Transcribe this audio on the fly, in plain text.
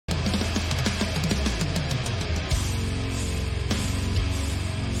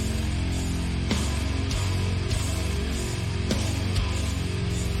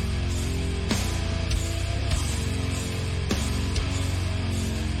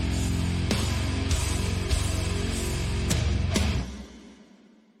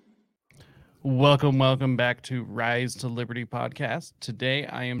Welcome back to Rise to Liberty podcast. Today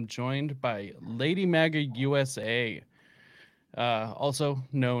I am joined by Lady MAGA USA, also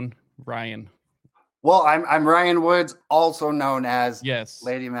known Ryan. Well, I'm Ryan Woods, also known as Yes.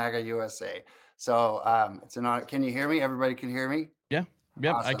 Lady MAGA USA. So it's an honor. Can you hear me? Everybody can hear me? Yeah.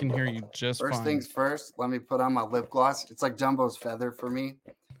 Yep. I Awesome. can hear you just First fine. things first, let me put on my lip gloss. It's like Jumbo's feather for me.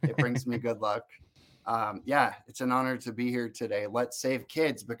 It brings me good luck. Yeah, it's an honor to be here today. Let's save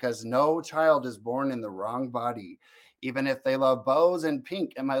kids because no child is born in the wrong body, even if they love bows and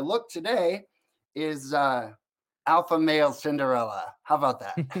pink. And my look today is alpha male Cinderella. How about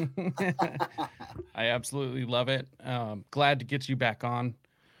that? I absolutely love it. Glad to get you back on.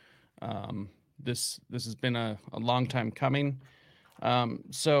 This has been a long time coming.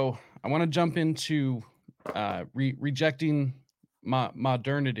 So I want to jump into rejecting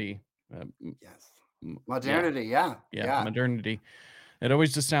modernity. Uh, Yes. yeah, Modernity. Yeah. yeah, Yeah. modernity. It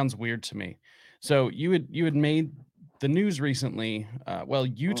always just sounds weird to me. So you had made the news recently. Well, Oh,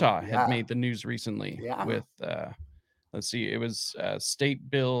 Utah had yeah. made the news recently Yeah. with let's see, it was State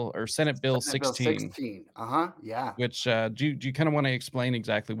Bill or Senate Bill Senate Bill 16. 16. Uh-huh. Yeah. Which do you kind of want to explain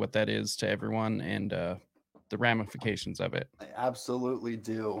exactly what that is to everyone and the ramifications of it? I absolutely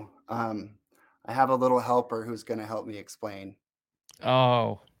do. I have a little helper who's going to help me explain.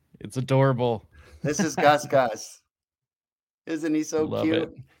 Oh, it's adorable. This is Gus Gus. Isn't he so Love it.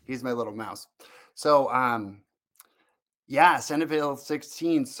 cute? He's my little mouse. So, yeah, Senate Bill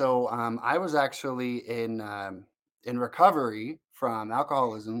 16. So, I was actually in recovery from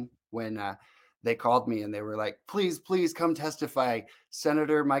alcoholism when they called me and they were like, "Please, please come testify.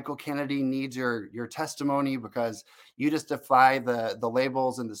 Senator Michael Kennedy needs your testimony because you just defy the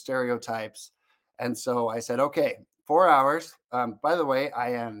labels and the stereotypes." And so I said, "Okay, 4 hours." By the way, I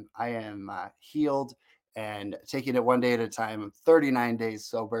am healed and taking it one day at a time. I'm 39 days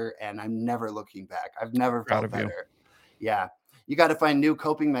sober, and I'm never looking back. I've never Proud felt of you. better. Yeah, you got to find new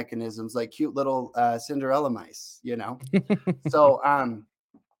coping mechanisms like cute little Cinderella mice. So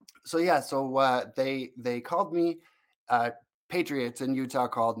they called me. Uh, Patriots in Utah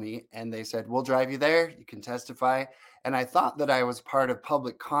called me and they said, "We'll drive you there. You can testify." And I thought that I was part of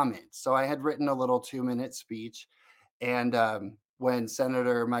public comment, so I had written a little 2-minute speech. And when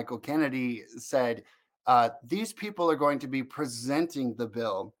Senator Michael Kennedy said, "These people are going to be presenting the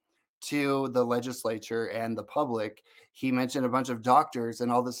bill to the legislature and the public," he mentioned a bunch of doctors,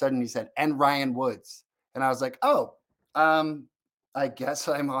 and all of a sudden he said, "And Ryan Woods." And I was like, "Oh, um, I guess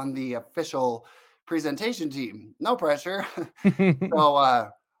I'm on the official presentation team. No pressure." So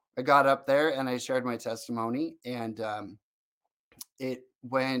I got up there and I shared my testimony, and it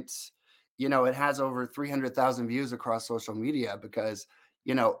went, it has over 300,000 views across social media because,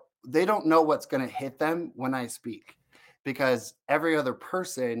 they don't know what's going to hit them when I speak, because every other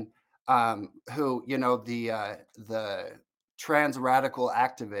person who, the trans radical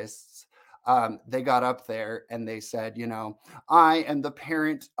activists, they got up there and they said, "I am the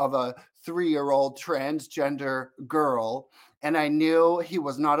parent of a 3-year-old transgender girl, and I knew he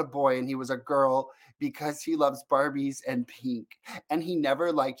was not a boy and he was a girl because he loves Barbies and pink, and he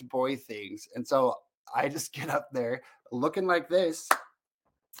never liked boy things." And so I just get up there looking like this,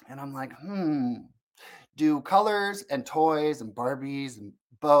 and I'm like, do colors and toys and Barbies and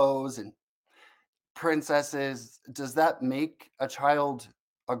bows and princesses, does that make a child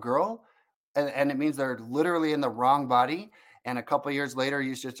a girl? And it means they're literally in the wrong body. And a couple years later,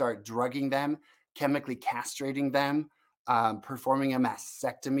 you should start drugging them, chemically castrating them, performing a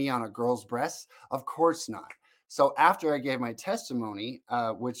mastectomy on a girl's breasts. Of course not. So after I gave my testimony,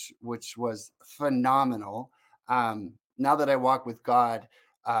 which was phenomenal, now that I walk with God,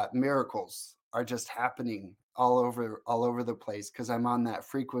 miracles are just happening all over the place because I'm on that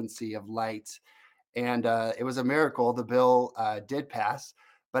frequency of light. And it was a miracle. The bill did pass.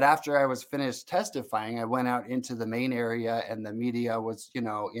 But after I was finished testifying, I went out into the main area, and the media was,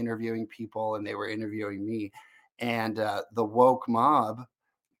 interviewing people, and they were interviewing me. And the woke mob,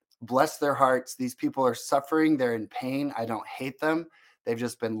 bless their hearts, these people are suffering. They're in pain. I don't hate them. They've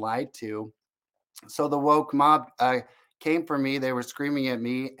just been lied to. So the woke mob came for me. They were screaming at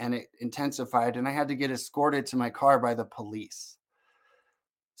me, and it intensified. And I had to get escorted to my car by the police.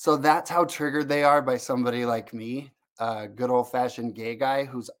 So that's how triggered they are by somebody like me, a good old fashioned gay guy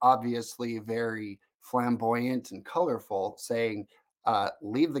who's obviously very flamboyant and colorful, saying,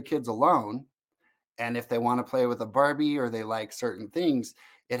 "Leave the kids alone." And if they want to play with a Barbie or they like certain things,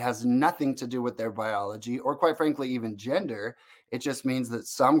 it has nothing to do with their biology or, quite frankly, even gender. It just means that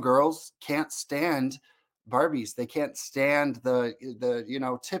some girls can't stand Barbies. They can't stand the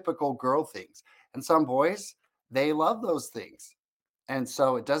typical girl things. And some boys, they love those things. And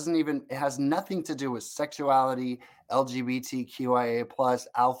so it has nothing to do with sexuality, LGBTQIA plus,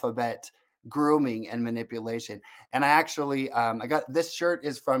 alphabet, grooming, and manipulation. And I got this shirt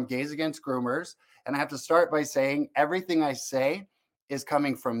is from Gays Against Groomers. And I have to start by saying everything I say is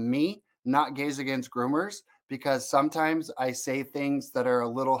coming from me, not Gays Against Groomers, because sometimes I say things that are a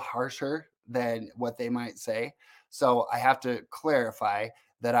little harsher than what they might say. So I have to clarify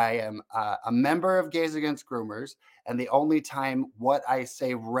that I am a member of Gays Against Groomers, and the only time what I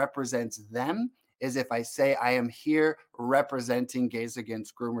say represents them is if I say I am here representing Gays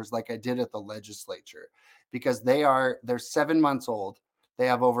Against Groomers, like I did at the legislature, because they're 7 months old. They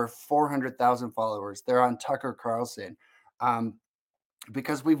have over 400,000 followers. They're on Tucker Carlson, um,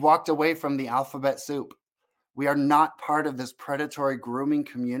 because we've walked away from the alphabet soup. We are not part of this predatory grooming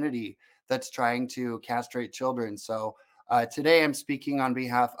community that's trying to castrate children. So today I'm speaking on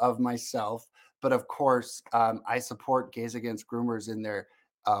behalf of myself, but of course, I support Gays Against Groomers in their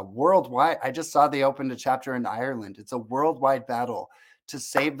worldwide. I just saw they opened a chapter in Ireland. It's a worldwide battle to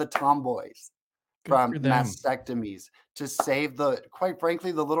save the tomboys Good from for them. mastectomies, to save quite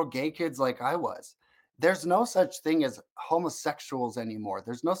frankly, the little gay kids like I was. There's no such thing as homosexuals anymore.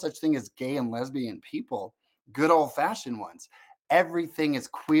 There's no such thing as gay and lesbian people, good old fashioned ones. Everything is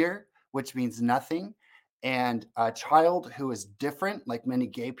queer, which means nothing. And a child who is different, like many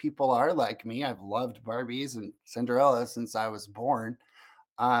gay people are, like me, I've loved Barbies and Cinderella since I was born.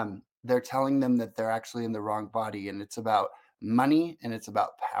 They're telling them that they're actually in the wrong body, and it's about money and it's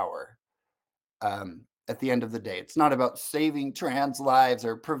about power. At the end of the day, it's not about saving trans lives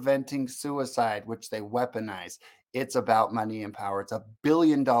or preventing suicide, which they weaponize. It's about money and power. It's a $1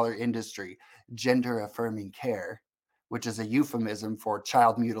 billion industry, gender affirming care, which is a euphemism for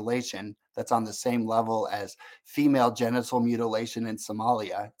child mutilation that's on the same level as female genital mutilation in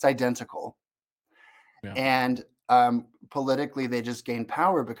Somalia. It's identical. Yeah. And politically, they just gain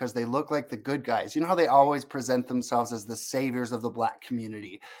power because they look like the good guys. You know how they always present themselves as the saviors of the Black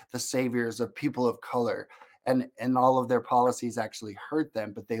community, the saviors of people of color, and all of their policies actually hurt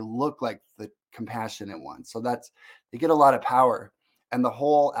them, but they look like the compassionate ones. So they get a lot of power. And the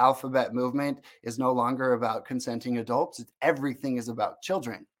whole alphabet movement is no longer about consenting adults. Everything is about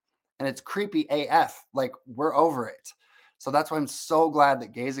children. And it's creepy AF. Like, we're over it. So that's why I'm so glad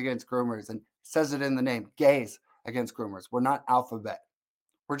that Gays Against Groomers, and says it in the name, Gays Against Groomers. We're not alphabet.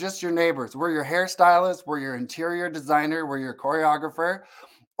 We're just your neighbors. We're your hairstylist. We're your interior designer. We're your choreographer.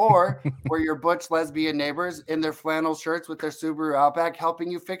 Or we're your butch lesbian neighbors in their flannel shirts with their Subaru Outback helping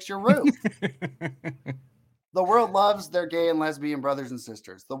you fix your roof. The world loves their gay and lesbian brothers and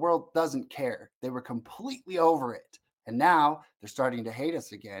sisters. The world doesn't care. They were completely over it. And now they're starting to hate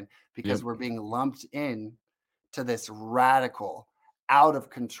us again Yep. because we're being lumped in to this radical, out of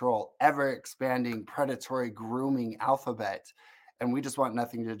control, ever expanding, predatory grooming alphabet. And we just want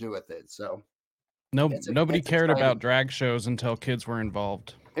nothing to do with it. So Nobody it's cared about exciting. drag shows until kids were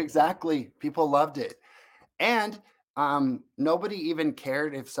involved. Exactly. People loved it. And nobody even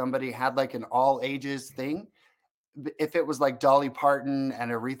cared if somebody had like an all ages thing. If it was like Dolly Parton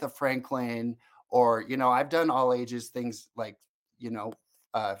and Aretha Franklin, or, I've done all ages things like, you know,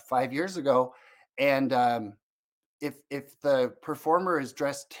 5 years ago. And if the performer is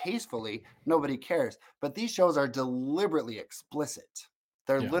dressed tastefully, nobody cares. But these shows are deliberately explicit.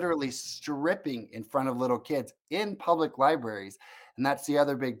 They're Yeah. literally stripping in front of little kids in public libraries. And that's the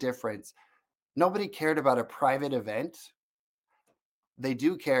other big difference. Nobody cared about a private event. They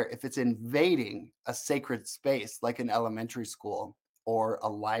do care if it's invading a sacred space like an elementary school or a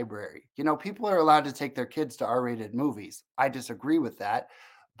library. People are allowed to take their kids to R-rated movies. I disagree with that,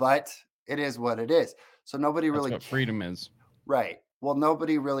 but it is what it is. So nobody That's really what freedom is. right. Well,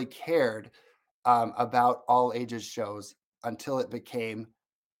 nobody really cared about all ages shows until it became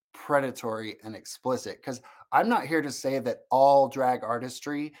predatory and explicit. Because I'm not here to say that all drag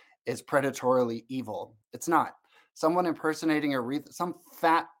artistry is predatorily evil. It's not. Someone impersonating Aretha, some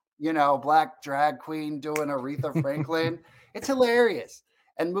fat, black drag queen doing Aretha Franklin, it's hilarious.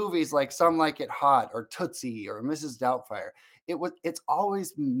 And movies like Some Like It Hot or Tootsie or Mrs. Doubtfire, it's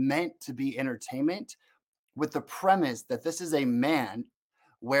always meant to be entertainment with the premise that this is a man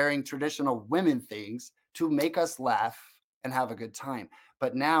wearing traditional women things to make us laugh and have a good time.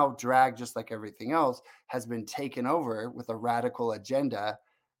 But now drag, just like everything else, has been taken over with a radical agenda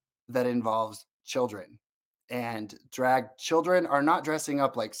that involves children. And drag children are not dressing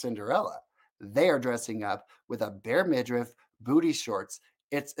up like Cinderella. They are dressing up with a bare midriff, booty shorts.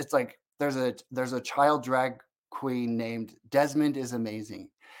 It's like there's a child drag queen named Desmond is Amazing,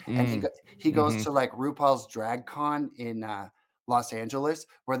 and Mm. he goes Mhm. to like RuPaul's Drag Con in Los Angeles,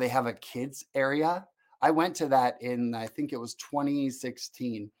 where they have a kids area. I went to that in, I think it was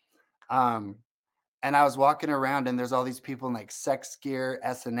 2016. Um, and I was walking around, and there's all these people in like sex gear,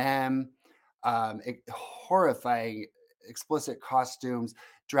 S&M, horrifying, explicit costumes,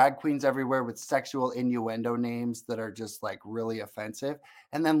 drag queens everywhere with sexual innuendo names that are just like really offensive,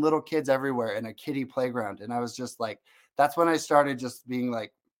 and then little kids everywhere in a kiddie playground. And I was just like, that's when I started just being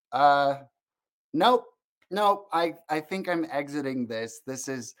like, uh, nope, nope. I think I'm exiting this. This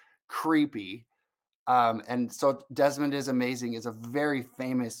is creepy. And so Desmond is Amazing is a very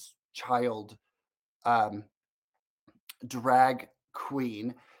famous child um, drag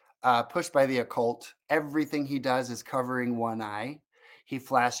queen, pushed by the occult. Everything he does is covering one eye. He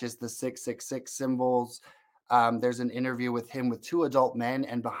flashes the 666 symbols. There's an interview with him with two adult men,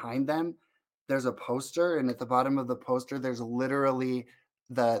 and behind them, there's a poster, and at the bottom of the poster, there's literally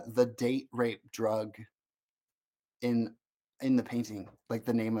the date rape drug in in the painting, like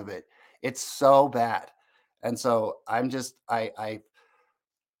the name of it. It's so bad. And so I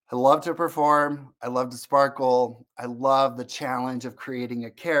love to perform. I love to sparkle. I love the challenge of creating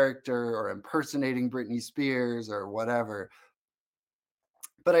a character or impersonating Britney Spears or whatever.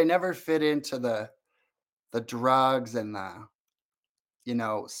 But I never fit into the drugs and the,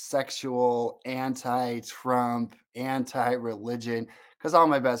 sexual anti-Trump, anti-religion. Because all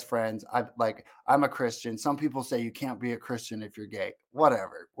my best friends, I'm a Christian. Some people say you can't be a Christian if you're gay.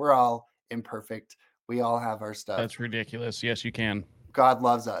 Whatever. We're all imperfect. We all have our stuff. That's ridiculous. Yes, you can. God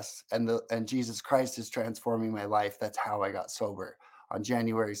loves us, and Jesus Christ is transforming my life. That's how I got sober. On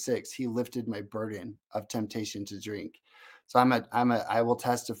January 6th, he lifted my burden of temptation to drink. So I will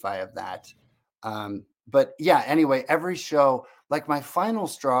testify of that. But yeah, anyway, every show, like my final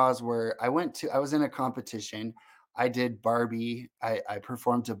straws were I was in a competition. I did Barbie. I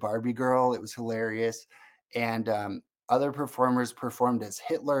performed to Barbie Girl. It was hilarious. And other performers performed as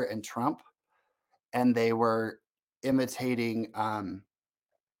Hitler and Trump, and they were imitating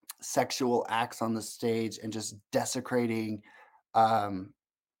sexual acts on the stage and just desecrating, um,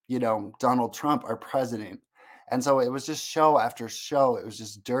 Donald Trump, our president. And so it was just show after show. It was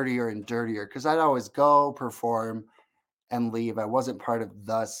just dirtier and dirtier because I'd always go perform and leave. I wasn't part of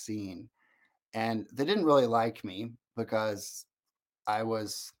the scene. And they didn't really like me because I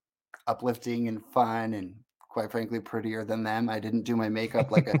was uplifting and fun and quite frankly prettier than them. I didn't do my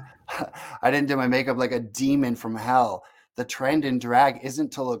makeup like a I didn't do my makeup like a demon from hell. The trend in drag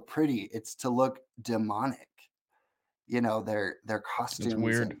isn't to look pretty, it's to look demonic. Their It's costumes,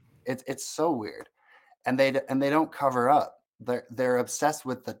 weird. and it's so weird. And they don't cover up. They're obsessed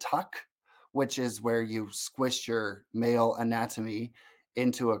with the tuck, which is where you squish your male anatomy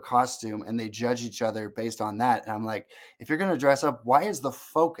into a costume, and they judge each other based on that. And I'm like, if you're going to dress up, why is the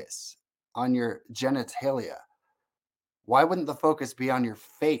focus on your genitalia? Why wouldn't the focus be on your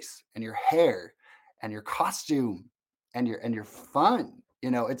face and your hair and your costume and your fun?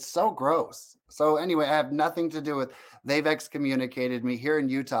 It's so gross. So anyway, I have nothing to do with. They've excommunicated me here in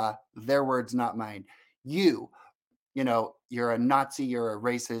Utah. Their words, not mine. You you're a Nazi, you're a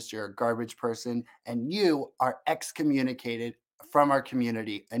racist, you're a garbage person, and you are excommunicated from our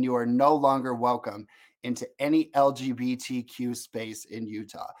community, and you are no longer welcome into any LGBTQ space in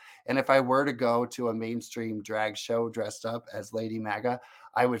Utah. And if I were to go to a mainstream drag show dressed up as Lady MAGA,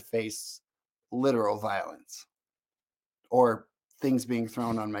 I would face literal violence or things being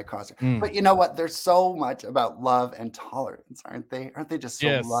thrown on my costume. Mm. But you know what? There's so much about love and tolerance, aren't they? Aren't they just so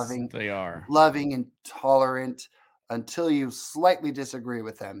Yes, they are. loving and tolerant until you slightly disagree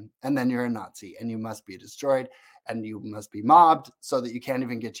with them, and then you're a Nazi and you must be destroyed and you must be mobbed so that you can't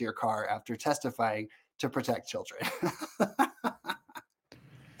even get to your car after testifying to protect children.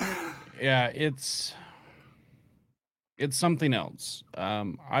 Yeah, it's something else.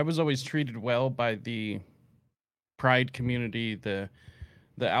 I was always treated well by the Pride community, the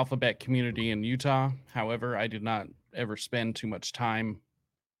alphabet community in Utah. However, I did not ever spend too much time.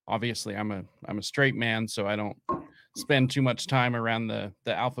 Obviously, I'm a straight man, so I don't spend too much time around the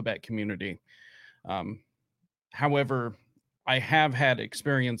alphabet community. Um, However, I have had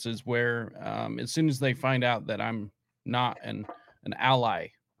experiences where as soon as they find out that I'm not an ally,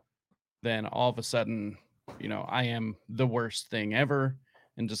 then all of a sudden, I am the worst thing ever.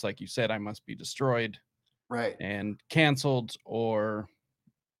 And just like you said, I must be destroyed Right. and canceled or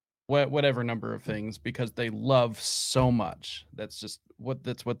whatever number of things because they love so much. That's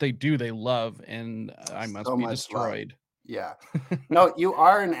what they do. They love, and I must So be much love. destroyed. Yeah. No, you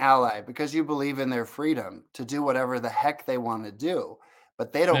are an ally because you believe in their freedom to do whatever the heck they want to do,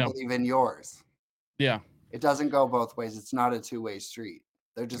 but they don't Yeah, believe in yours. yeah, It doesn't go both ways. It's not a two-way street.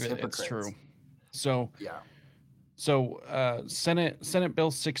 They're just it's true. hypocrites. So Yeah. Senate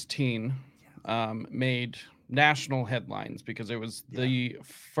Bill 16. made national headlines because it was Yeah. the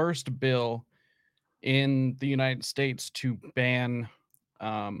first bill in the United States to ban,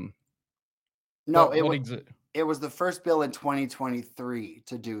 um, No, what exi it was the first bill in 2023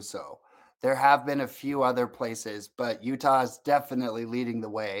 to do so. There have been a few other places, but Utah is definitely leading the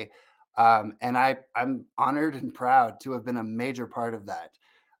way. And I'm honored and proud to have been a major part of that.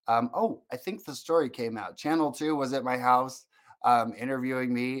 Oh, I think the story came out. Channel 2 was at my house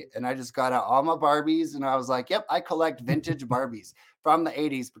interviewing me, and I just got out all my Barbies, and I was like, yep, I collect vintage Barbies from the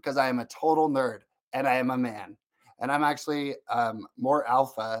 80s because I am a total nerd and I am a man. And I'm actually more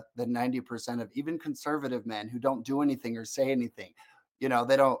alpha than 90% of even conservative men who don't do anything or say anything. You know,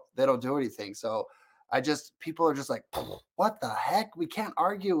 they don't do anything. So I just people are just like, what the heck? We can't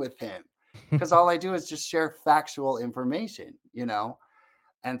argue with him because all I do is just share factual information.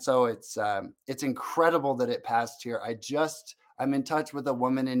 And so it's incredible that it passed here. I'm in touch with a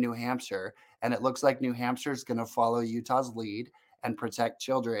woman in New Hampshire, and it looks like New Hampshire is going to follow Utah's lead and protect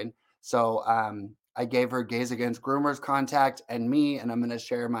children. So I gave her Gays Against Groomers contact and me, and I'm going to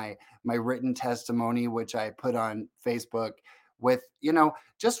share my written testimony, which I put on Facebook with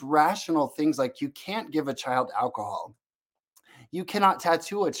just rational things like you can't give a child alcohol, you cannot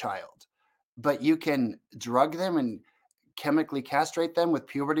tattoo a child, but you can drug them and chemically castrate them with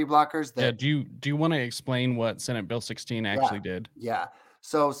puberty blockers Yeah, that do you wanna explain what Senate Bill 16 yeah, actually did? yeah.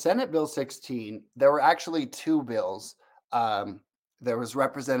 So Senate Bill 16, there were actually two bills. Um, there was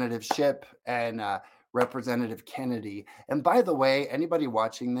Representative Ship and Representative Kennedy. And by the way, anybody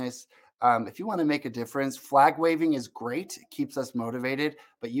watching this, if you want to make a difference, flag waving is great. It keeps us motivated,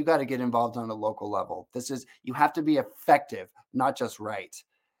 but you got to get involved on a local level. You have to be effective, not just right.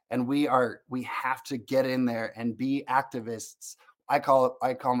 And we have to get in there and be activists. I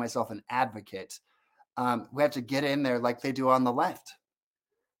call myself an advocate. We have to get in there like they do on the left,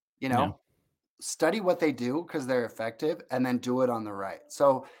 you Yeah. know, study what they do because they're effective and then do it on the right.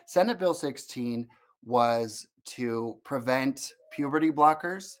 So, Senate Bill 16 was to prevent puberty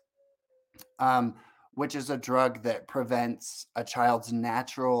blockers, um, which is a drug that prevents a child's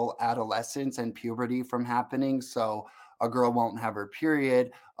natural adolescence and puberty from happening. So, a girl won't have her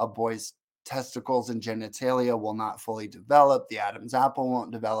period, a boy's testicles and genitalia will not fully develop, the Adam's apple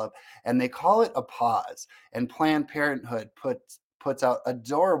won't develop, and they call it a pause. And Planned Parenthood puts out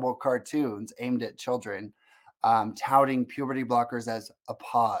adorable cartoons aimed at children, touting puberty blockers as a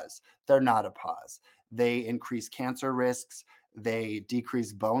pause. They're not a pause. They increase cancer risks. They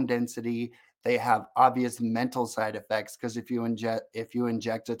decrease bone density. They have obvious mental side effects because if you inject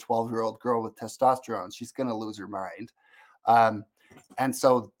a 12-year-old girl with testosterone, she's going to lose her mind. Um, and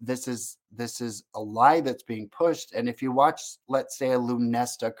so this is a lie that's being pushed. And if you watch, let's say, a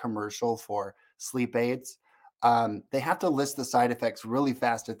Lunesta commercial for sleep aids, they have to list the side effects really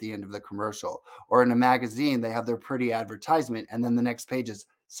fast at the end of the commercial. Or in a magazine, they have their pretty advertisement, and then the next page is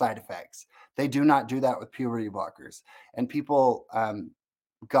side effects. They do not do that with puberty blockers. And people,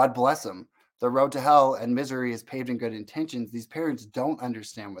 God bless them. The road to hell and misery is paved in good intentions. These parents don't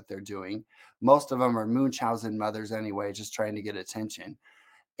understand what they're doing. Most of them are Munchausen mothers anyway, just trying to get attention.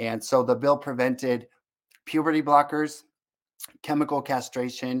 And so the bill prevented puberty blockers, chemical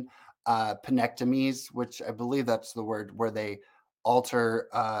castration, penectomies, which I believe that's the word, where they alter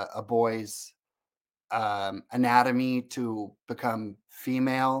a boy's anatomy to become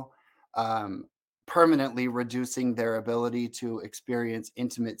female, um, permanently reducing their ability to experience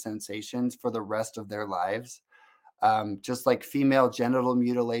intimate sensations for the rest of their lives. Just like female genital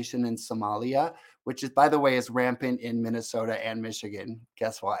mutilation in Somalia, which is, by the way, is rampant in Minnesota and Michigan.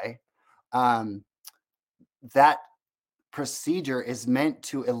 Guess why? Um, that procedure is meant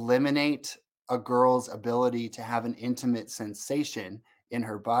to eliminate a girl's ability to have an intimate sensation in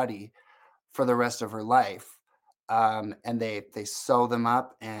her body for the rest of her life. And they sew them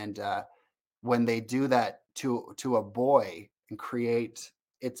up, and when they do that to a boy and create,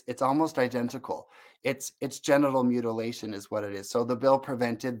 it's almost identical. It's genital mutilation is what it is. So the bill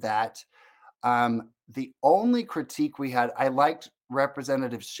prevented that. The only critique we had, I liked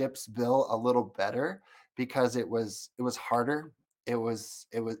Representative Ship's bill a little better because it was harder.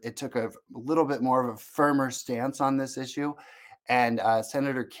 It took a little bit more of a firmer stance on this issue. And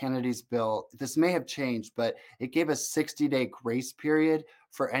Senator Kennedy's bill, this may have changed, but it gave a 60-day grace period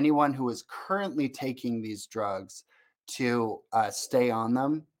for anyone who is currently taking these drugs to stay on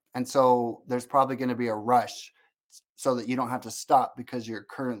them. And so there's probably going to be a rush so that you don't have to stop because you're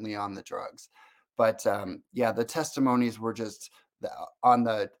currently on the drugs. But yeah, the testimonies were just on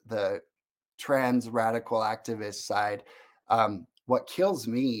the trans radical activist side. What kills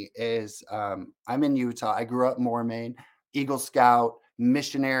me is I'm in Utah. I grew up Mormon, Eagle Scout,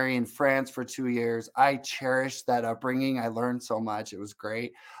 missionary in France for 2 years. I cherished that upbringing. I learned so much. It was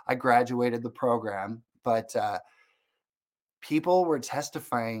great. I graduated the program, but people were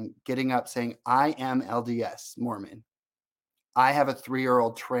testifying, getting up saying, I am LDS Mormon. I have a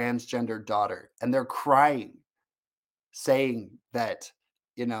 3-year-old transgender daughter, and they're crying saying that,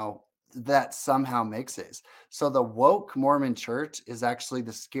 you know, that somehow mixes. So the woke Mormon church is actually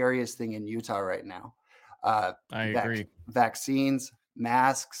the scariest thing in Utah right now. Uh, I agree. vaccines,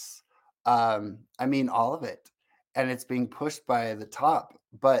 masks, I mean, all of it. And it's being pushed by the top.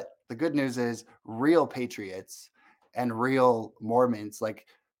 But the good news is real patriots and real Mormons, like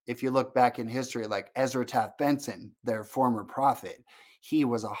if you look back in history, like Ezra Taft Benson, their former prophet, he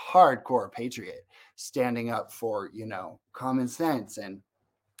was a hardcore patriot standing up for, common sense and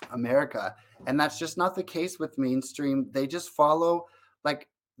America. And that's just not the case with mainstream. They just follow, like,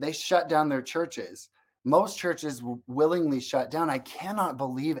 they shut down their churches. Most churches willingly shut down. I cannot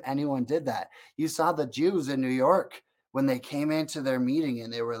believe anyone did that. You saw the Jews in New York when they came into their meeting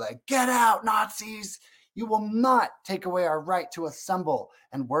and they were like, get out, Nazis. You will not take away our right to assemble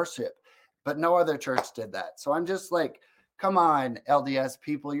and worship. But no other church did that. So I'm just like, come on, LDS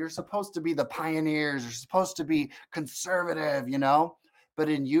people. You're supposed to be the pioneers. You're supposed to be conservative. But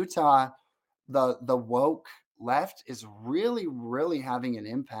in Utah, the woke left is really, really having an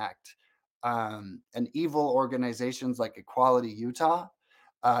impact. And evil organizations like Equality Utah,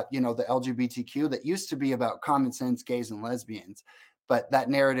 the LGBTQ that used to be about common sense gays and lesbians. But that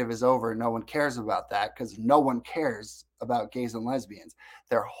narrative is over. No one cares about that because no one cares about gays and lesbians.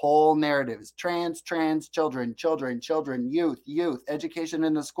 Their whole narrative is trans, children, children, children, youth, youth, education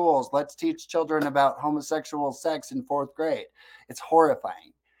in the schools. Let's teach children about homosexual sex in fourth grade. It's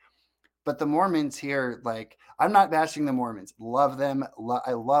horrifying. But the Mormons here, like, I'm not bashing the Mormons. Love them.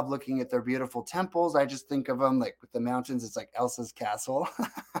 I love looking at their beautiful temples. I just think of them like with the mountains. It's like Elsa's castle.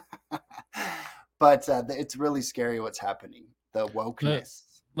 But it's really scary what's happening. The Let, wokeness.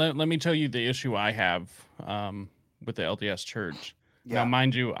 let me tell you the issue I have with the LDS church. Now, Yeah.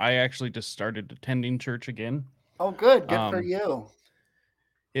 mind you, I actually just started attending church again. Oh, good. Good for Um, you.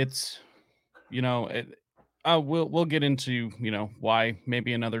 it's you know, it, we'll get into why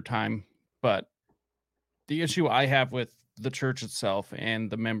maybe another time, but the issue I have with the church itself and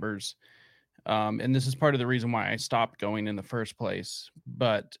the members, and this is part of the reason why I stopped going in the first place,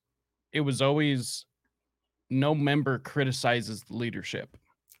 but it was always no member criticizes the leadership.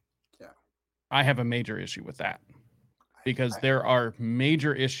 Yeah. I have a major issue with that because I, there are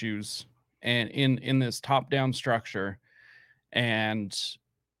major issues and in this top down structure, and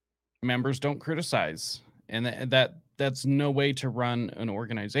members don't criticize, and that's no way to run an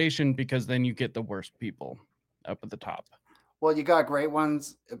organization because then you get the worst people up at the top. well, you got great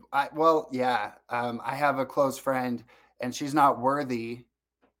ones. Well, yeah. I have a close friend, and she's not worthy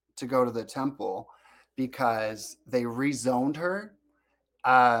to go to the temple because they rezoned her.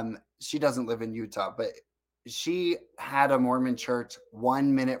 She doesn't live in Utah, but she had a Mormon church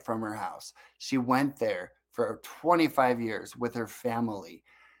 1 minute from her house. She went there for 25 years with her family,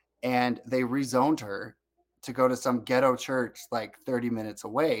 and they rezoned her to go to some ghetto church like 30 minutes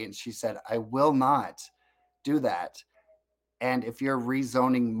away. And she said, I will not do that. And if you're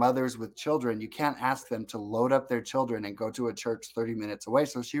rezoning mothers with children, you can't ask them to load up their children and go to a church 30 minutes away.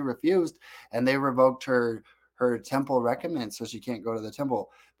 So she refused, and they revoked her temple recommend, so she can't go to the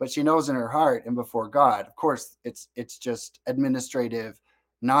temple. But she knows in her heart and before God, of course, it's just administrative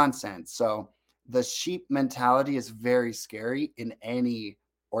nonsense. So the sheep mentality is very scary in any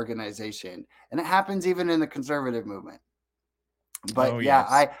organization, and it happens even in the conservative movement. Oh But yeah,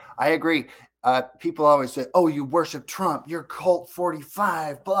 yes. I agree. People always say, "Oh, you worship Trump. You're cult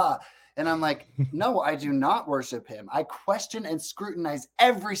 45, blah." And I'm like, "No, I do not worship him. I question and scrutinize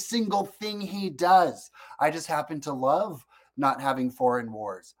every single thing he does. I just happen to love not having foreign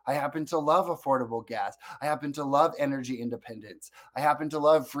wars. I happen to love affordable gas. I happen to love energy independence. I happen to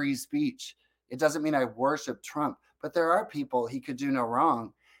love free speech. It doesn't mean I worship Trump, but there are people he could do no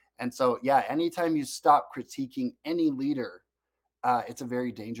wrong." And so, yeah, anytime you stop critiquing any leader, it's a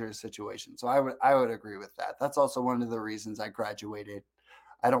very dangerous situation. So I would agree with that. That's also one of the reasons I graduated.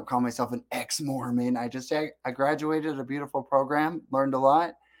 I don't call myself an ex-Mormon. I just say I graduated a beautiful program, learned a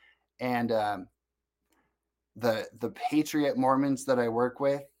lot, and the Patriot Mormons that I work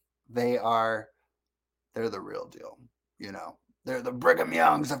with, they are they're the real deal. You know, they're the Brigham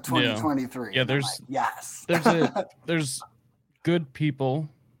Youngs of Yeah. 2023, Yeah, and I'm like, yes. there's a there's good people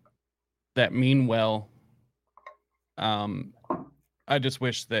that mean well. Um I just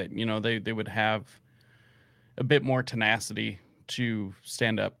wish that, they would have a bit more tenacity to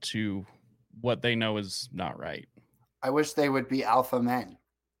stand up to what they know is not right. I wish they would be alpha men,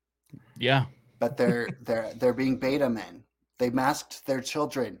 Yeah. but they're being beta men. They masked their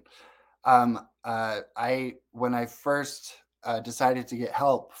children. I when I first decided to get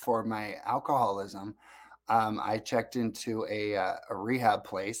help for my alcoholism, I checked into a rehab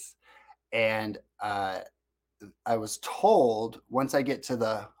place, and I was told once I get to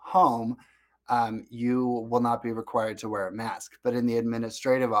the home, you will not be required to wear a mask. But in the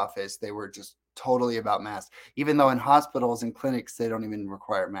administrative office, they were just totally about masks, even though in hospitals and clinics, they don't even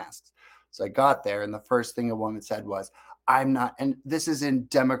require masks. So I got there, and the first thing a woman said was, I'm not, and this is in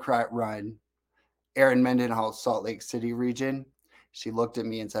Democrat run Aaron Mendenhall, Salt Lake City region. She looked at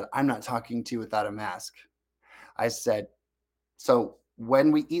me and said, I'm not talking to you without a mask. I said, so when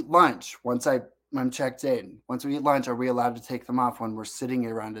we eat lunch, I'm checked in, once we eat lunch, are we allowed to take them off when we're sitting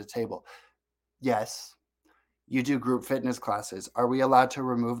around a table? Yes. You do group fitness classes. Are we allowed to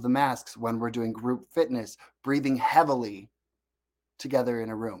remove the masks when we're doing group fitness, breathing heavily together in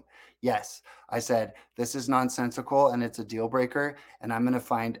a room? Yes. I said, this is nonsensical and it's a deal breaker, and I'm going to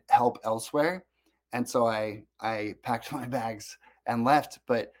find help elsewhere. And so I packed my bags and left.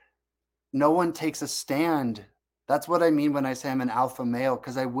 But no one takes a stand. That's what I mean when I say I'm an alpha male,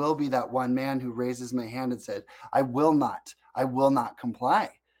 because I will be that one man who raises my hand and said, I will not comply.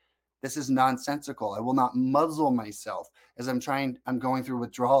 This is nonsensical. I will not muzzle myself as I'm going through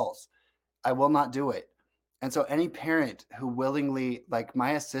withdrawals. I will not do it. And so any parent who willingly, like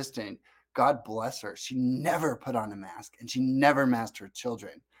my assistant, God bless her, she never put on a mask and she never masked her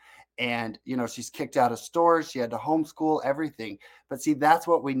children. And she's kicked out of stores, she had to homeschool everything. But see, that's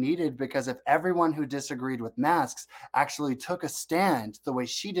what we needed, because if everyone who disagreed with masks actually took a stand the way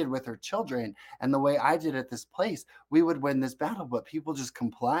she did with her children and the way I did at this place, we would win this battle. But people just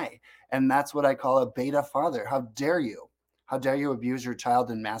comply, and that's what I call a beta father. How dare you abuse your child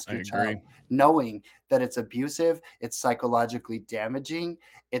and mask I your child, agree. knowing that it's abusive, it's psychologically damaging,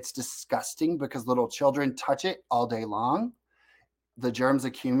 it's disgusting, because little children touch it all day long, the germs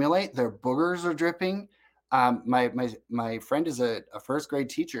accumulate, their boogers are dripping. My friend is a first grade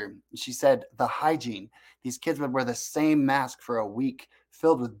teacher. She said the hygiene. These kids would wear the same mask for a week,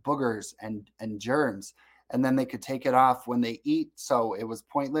 filled with boogers and germs, and then they could take it off when they eat. So it was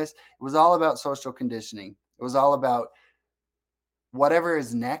pointless. It was all about social conditioning. It was all about whatever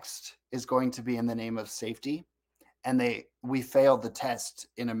is next is going to be in the name of safety, and we failed the test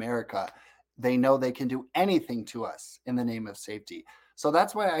in America. They know they can do anything to us in the name of safety. So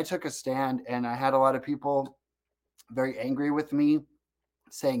that's why I took a stand, and I had a lot of people very angry with me,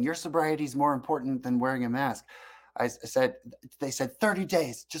 saying your sobriety is more important than wearing a mask. I said, they said 30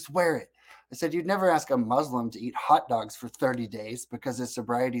 days, just wear it. I said, you'd never ask a Muslim to eat hot dogs for 30 days because his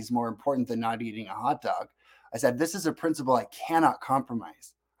sobriety is more important than not eating a hot dog. I said, this is a principle I cannot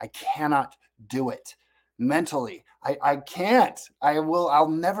compromise. I cannot do it mentally. I can't. I'll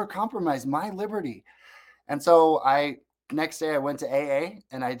never compromise my liberty. And so next day I went to AA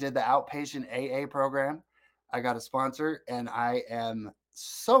and I did the outpatient AA program. I got a sponsor, and I am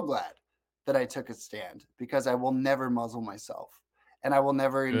so glad that I took a stand, because I will never muzzle myself and I will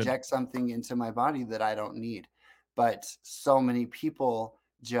never Good. inject something into my body that I don't need. But so many people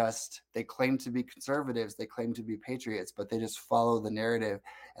they claim to be conservatives, they claim to be patriots, but they just follow the narrative.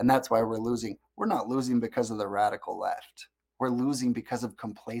 And that's why we're losing. We're not losing because of the radical left. We're losing because of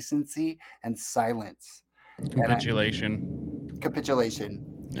complacency and silence. And Capitulation. capitulation,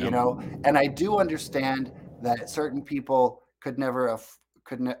 Yep. and I do understand that certain people could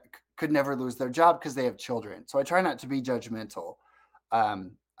ne- could never lose their job because they have children. So I try not to be judgmental.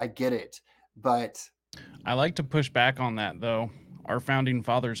 I get it, but I like to push back on that though. Our founding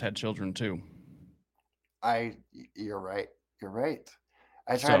fathers had children too. you're right. You're right.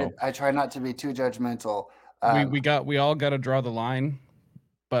 So I try not to be too judgmental. Um, we all got to draw the line,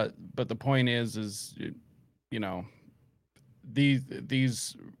 but the point is you know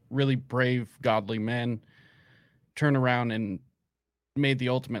these really brave godly men turn around and made the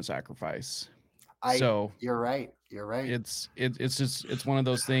ultimate sacrifice. I So You're right. You're right. it's just it's one of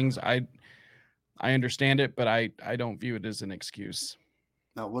those things. I understand it, but I don't view it as an excuse.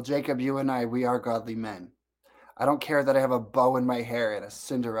 No, well, Jacob, you and we are godly men. I don't care that I have a bow in my hair and a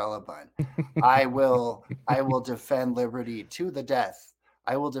Cinderella bun. I will defend liberty to the death.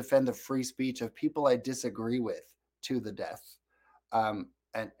 I will defend the free speech of people I disagree with to the death.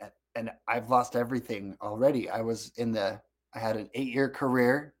 And I've lost everything already. I had an 8-year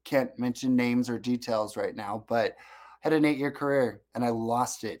career. Can't mention names or details right now, but I had an 8-year career and I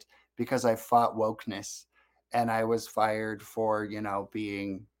lost it because I fought wokeness, and I was fired for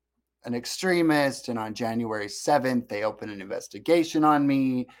being an extremist. And on January 7th, they opened an investigation on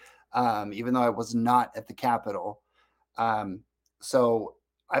me, even though I was not at the Capitol. Um, so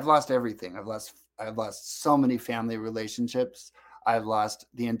I've lost everything. I've lost so many family relationships. I've lost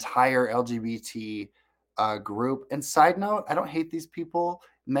the entire LGBT group. And side note, I don't hate these people.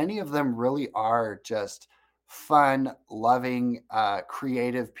 Many of them really are just fun, loving,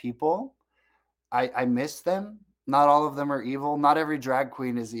 creative people. I miss them. Not all of them are evil. Not every drag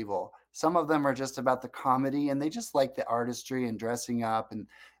queen is evil. Some of them are just about the comedy and they just like the artistry and dressing up and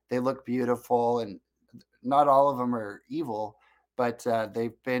they look beautiful. And not all of them are evil, but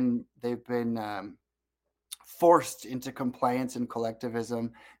they've been forced into compliance and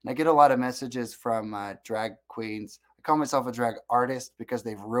collectivism. And I get a lot of messages from drag queens. I call myself a drag artist because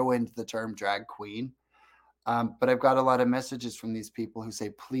they've ruined the term drag queen. But I've got a lot of messages from these people who say,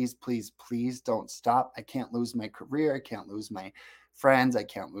 please, please, please don't stop. I can't lose my career. I can't lose my friends. I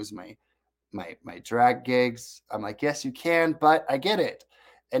can't lose my drag gigs. I'm like, yes, you can, but I get it.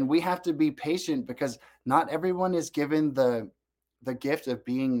 And we have to be patient because not everyone is given the gift of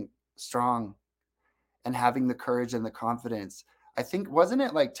being strong and having the courage and the confidence. I think wasn't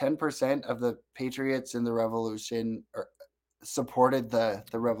it like 10% of the patriots in the revolution or supported the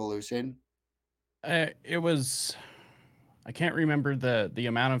revolution? It was I can't remember the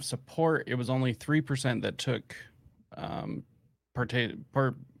amount of support. It was only 3% that took um, parta-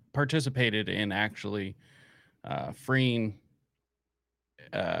 par- participated in actually freeing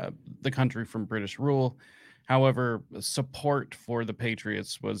the country from British rule. However, support for the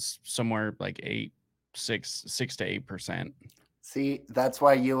Patriots was somewhere like 6 to 8%. See, that's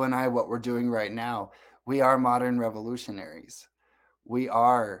why you and I, what we're doing right now, we are modern revolutionaries. We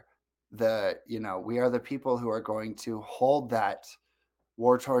are we are the people who are going to hold that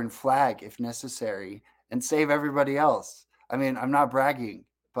war torn flag if necessary and save everybody else. I mean, I'm not bragging,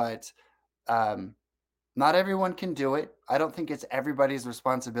 but um, not everyone can do it. I don't think it's everybody's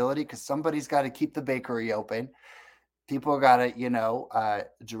responsibility because somebody's got to keep the bakery open. People got to,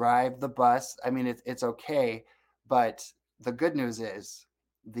 drive the bus. I mean, it's okay, but the good news is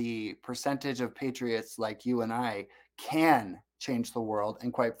the percentage of patriots like you and I can change the world.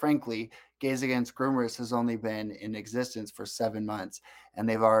 And quite frankly, Gays Against Groomers has only been in existence for 7 months, and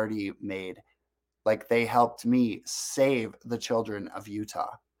they've already made like they helped me save the children of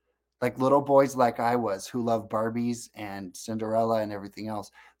Utah, like little boys like I was who love Barbies and Cinderella and everything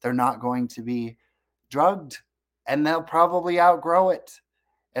else. They're not going to be drugged and they'll probably outgrow it.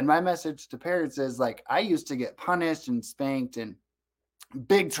 And my message to parents is like, I used to get punished and spanked and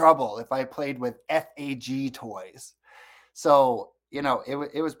big trouble if I played with FAG toys. So,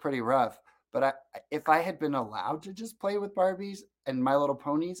 it was pretty rough. But if I had been allowed to just play with Barbies and My Little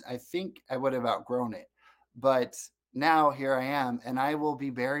Ponies, I think I would have outgrown it. But now here I am, and I will be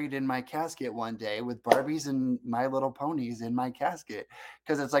buried in my casket one day with Barbies and My Little Ponies in my casket.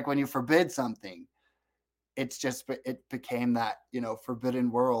 Because it's like when you forbid something, it became that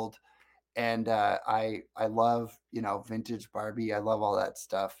forbidden world. And I love vintage Barbie. I love all that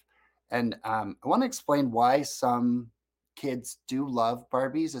stuff. And I want to explain why some kids do love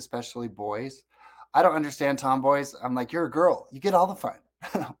Barbies, especially boys. I don't understand tomboys. I'm like, you're a girl, you get all the fun.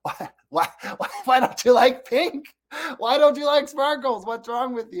 Why don't you like pink? Why don't you like sparkles? What's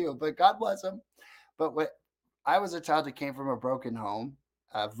wrong with you? But God bless them. But what I was a child that came from a broken home,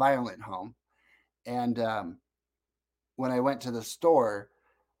 a violent home, and when I went to the store,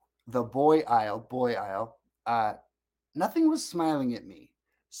 the boy aisle, nothing was smiling at me.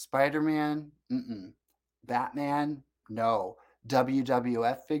 Spider-Man, mm-mm. Batman, no.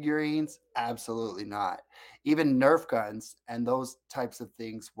 WWF figurines, absolutely not. Even Nerf guns and those types of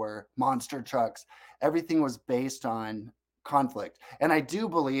things were monster trucks. Everything was based on conflict. And I do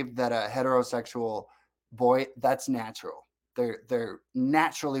believe that a heterosexual boy, that's natural. They're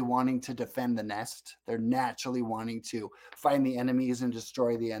naturally wanting to defend the nest. They're naturally wanting to find the enemies and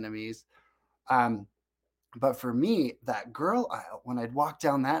destroy the enemies. Um, but for me, that girl aisle, when I'd walk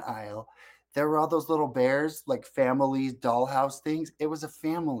down that aisle, there were all those little bears, like families, dollhouse things. It was a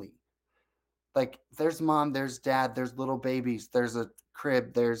family. Like there's mom, there's dad, there's little babies, there's a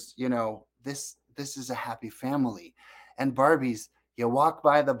crib, there's, this is a happy family. And Barbies, you walk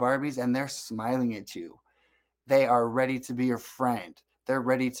by the Barbies and they're smiling at you. They are ready to be your friend. They're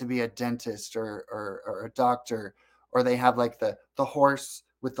ready to be a dentist or a doctor, or they have like the horse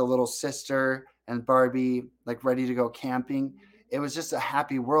with the little sister and Barbie like ready to go camping. It was just a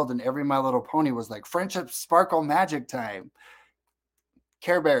happy world, and every My Little Pony was like friendship, sparkle, magic time.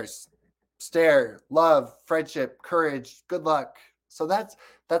 Care Bears, stare, love, friendship, courage, good luck. So that's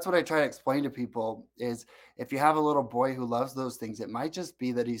what I try to explain to people is if you have a little boy who loves those things, it might just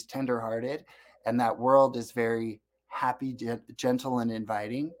be that he's tenderhearted and that world is very happy, gentle, and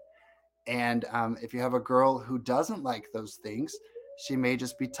inviting. And if you have a girl who doesn't like those things, she may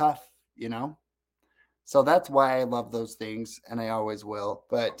just be tough, So that's why I love those things, and I always will.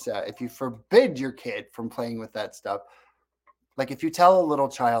 But if you forbid your kid from playing with that stuff, like if you tell a little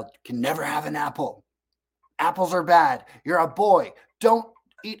child, you can never have an apple, apples are bad, you're a boy, don't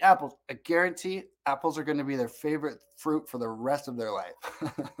eat apples. I guarantee apples are going to be their favorite fruit for the rest of their life.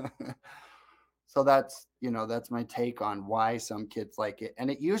 So that's my take on why some kids like it. And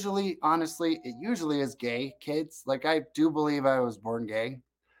it usually, honestly, it usually is gay kids. Like I do believe I was born gay.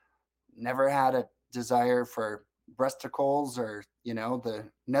 Never had a desire for breasticles or, the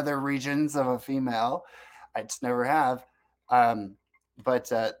nether regions of a female. I just never have. Um, but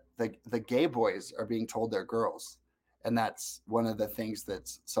the gay boys are being told they're girls. And that's one of the things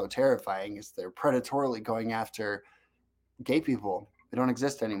that's so terrifying is they're predatorily going after gay people. They don't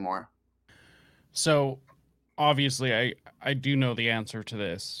exist anymore. So obviously, I do know the answer to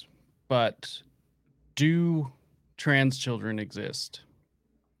this, but do trans children exist?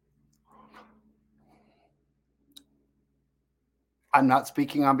 I'm not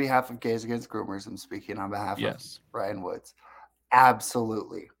speaking on behalf of Gays Against Groomers. I'm speaking on behalf of Yes. Ryan Woods.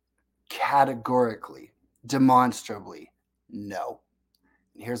 Absolutely, categorically, demonstrably, no.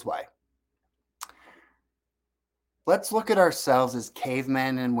 And here's why. Let's look at ourselves as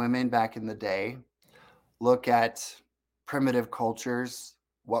cavemen and women back in the day. Look at primitive cultures,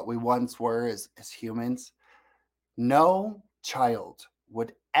 what we once were as humans. No child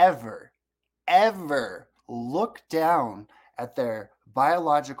would ever look down at their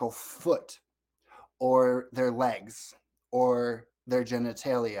biological foot or their legs or their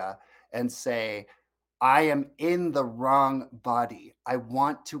genitalia and say, I am in the wrong body. I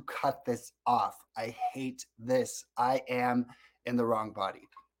want to cut this off. I hate this. I am in the wrong body.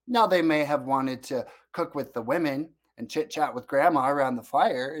 Now, they may have wanted to cook with the women and chit chat with grandma around the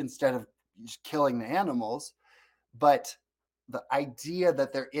fire instead of just killing the animals. But the idea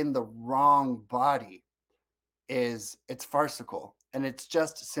that they're in the wrong body it's farcical, and it's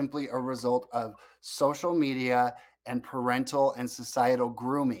just simply a result of social media and parental and societal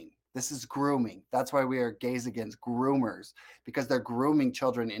grooming. This is grooming. That's why we are gays against groomers, because they're grooming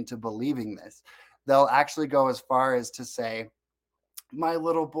children into believing this. They'll actually go as far as to say, my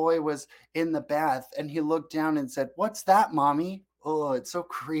little boy was in the bath and he looked down and said, what's that, mommy? Oh, it's so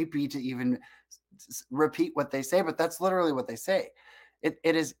creepy to even repeat what they say, but that's literally what they say. It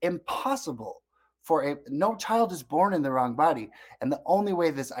is impossible for no child is born in the wrong body. And the only way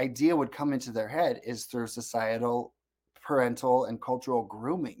this idea would come into their head is through societal, parental, and cultural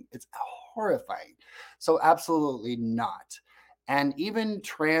grooming. It's horrifying. So, absolutely not. And even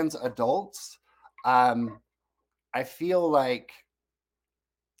trans adults, um, I feel like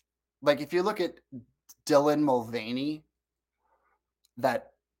if you look at Dylan Mulvaney,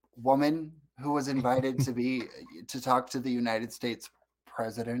 that woman who was invited to talk to the United States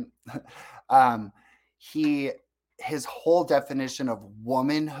president, um, he his whole definition of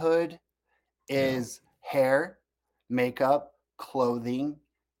womanhood Yeah. is hair, makeup, clothing,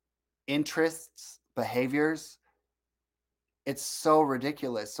 interests, behaviors. It's so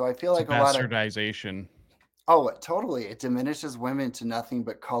ridiculous. So I feel It's a like a lot of bastardization. totally it diminishes women to nothing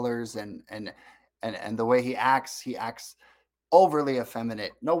but colors and the way he acts overly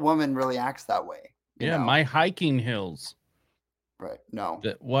effeminate. No woman really acts that way, you Yeah, know? my hiking hills. Right. No.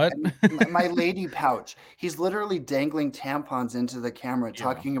 That what? And my lady pouch. He's literally dangling tampons into the camera, Yeah.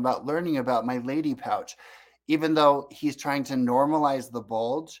 talking about learning about my lady pouch, even though he's trying to normalize the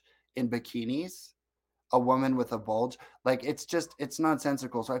bulge in bikinis, a woman with a bulge. Like it's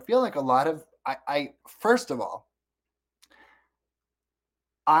nonsensical. So I feel like a lot of I first of all,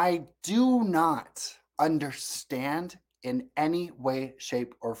 I do not understand in any way,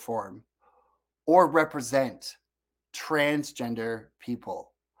 shape, or form or represent transgender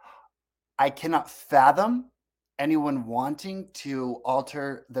people. I cannot fathom anyone wanting to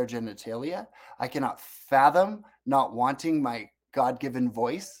alter their genitalia. I cannot fathom not wanting my God-given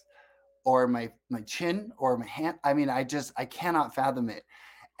voice or my chin or my hand. I mean, I cannot fathom it.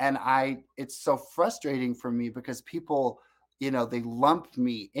 And it's so frustrating for me because people, they lump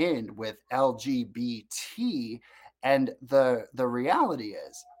me in with LGBT, and the reality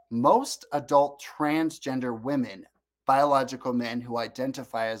is most adult transgender women, biological men who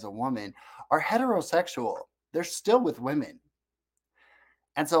identify as a woman, are heterosexual. They're still with women.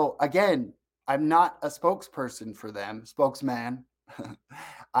 And so again, I'm not a spokesperson for them, spokesman.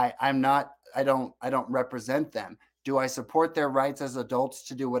 I don't represent them. Do I support their rights as adults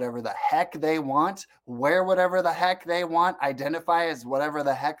to do whatever the heck they want, wear whatever the heck they want, identify as whatever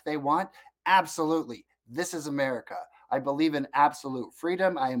the heck they want? Absolutely. This is America. I believe in absolute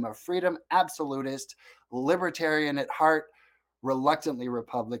freedom. I am a freedom absolutist, libertarian at heart, reluctantly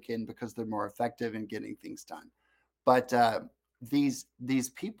Republican because they're more effective in getting things done. But these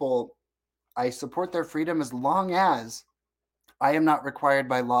people, I support their freedom as long as I am not required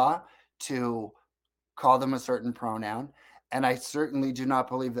by law to call them a certain pronoun. And I certainly do not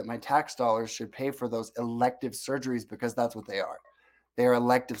believe that my tax dollars should pay for those elective surgeries because that's what they are. They are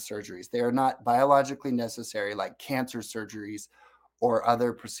elective surgeries. They are not biologically necessary like cancer surgeries or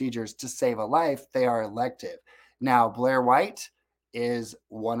other procedures to save a life. They are elective. Now, Blair White is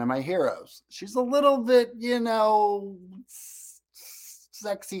one of my heroes. She's a little bit,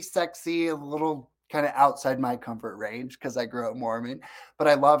 sexy, a little kind of outside my comfort range because I grew up Mormon, but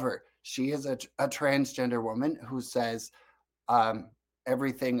I love her. She is a transgender woman who says um,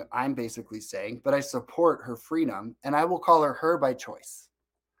 everything I'm basically saying, but I support her freedom and I will call her by choice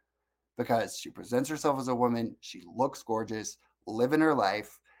because she presents herself as a woman. She looks gorgeous, living her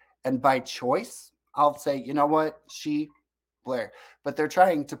life. And by choice, I'll say, you know what? Blair. But they're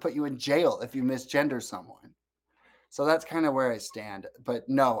trying to put you in jail if you misgender someone. So that's kind of where I stand. But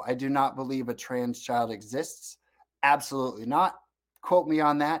no, I do not believe a trans child exists. Absolutely not. Quote me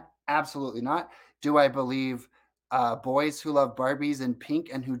on that. Absolutely not. Do I believe boys who love Barbies and pink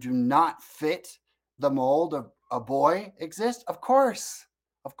and who do not fit the mold of a boy exist? Of course.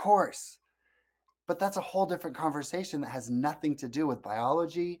 Of course. But that's a whole different conversation that has nothing to do with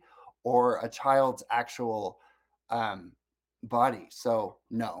biology or a child's actual um, body. So,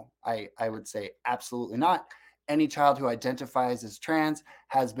 no, I would say absolutely not. Any child who identifies as trans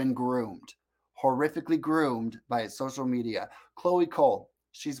has been groomed, horrifically groomed by social media. Chloe Cole,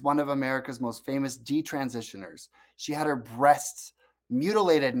 she's one of America's most famous detransitioners. She had her breasts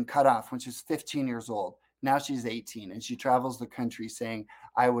mutilated and cut off when she was 15 years old. Now she's 18 and she travels the country saying,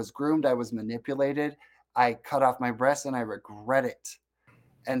 I was groomed, I was manipulated, I cut off my breasts, and I regret it.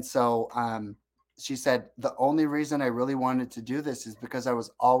 And so she said, the only reason I really wanted to do this is because I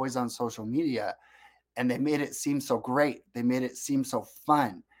was always on social media and they made it seem so great. They made it seem so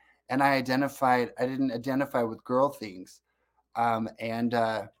fun. And I didn't identify with girl things. And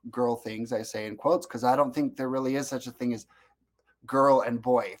girl things, I say in quotes, because I don't think there really is such a thing as girl and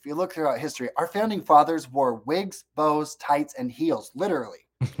boy. If you look throughout history, our founding fathers wore wigs, bows, tights, and heels, literally.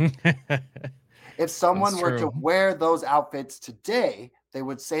 If That's someone were to true. wear those outfits today, they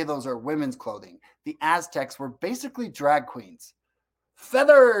would say those are women's clothing. The Aztecs were basically drag queens.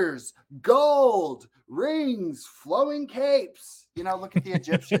 Feathers, gold, rings, flowing capes. Look at the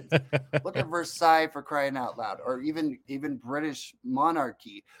Egyptians. Look at Versailles for crying out loud, or even British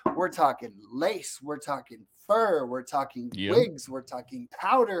monarchy. We're talking lace, we're talking fur, we're talking Yep. wigs, we're talking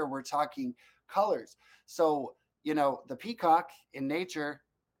powder, we're talking colors. So, the peacock in nature,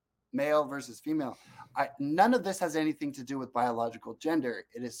 male versus female. None of this has anything to do with biological gender.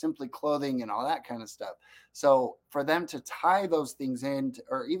 It is simply clothing and all that kind of stuff. So for them to tie those things in,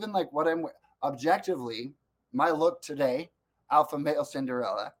 or even like what I'm objectively, my look today, alpha male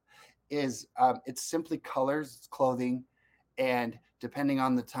Cinderella, is it's simply colors, it's clothing, and depending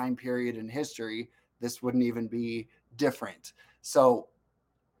on the time period in history, this wouldn't even be different. So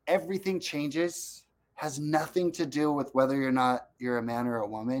everything changes, has nothing to do with whether you're a man or a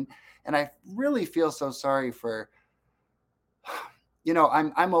woman. And I really feel so sorry for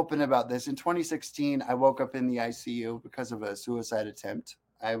I'm open about this. In 2016, I woke up in the ICU because of a suicide attempt.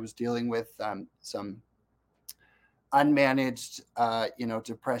 I was dealing with some unmanaged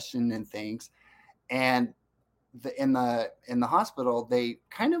depression and things. And in the hospital, they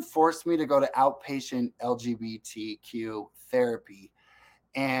kind of forced me to go to outpatient LGBTQ therapy.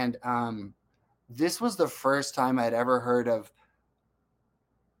 And this was the first time I'd ever heard of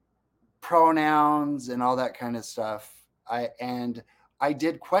pronouns and all that kind of stuff. I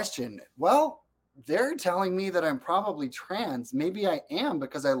did question, well, they're telling me that I'm probably trans. Maybe I am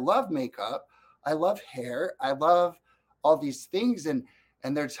because I love makeup, I love hair, I love all these things, and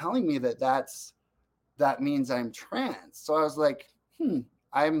they're telling me that means I'm trans. So I was like,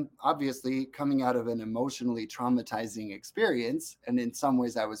 I'm obviously coming out of an emotionally traumatizing experience, and in some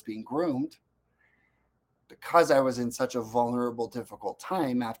ways I was being groomed because I was in such a vulnerable, difficult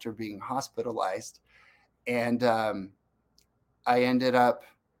time after being hospitalized. And I ended up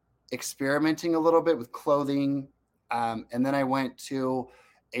experimenting a little bit with clothing. And then I went to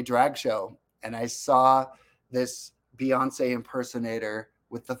a drag show and I saw this Beyonce impersonator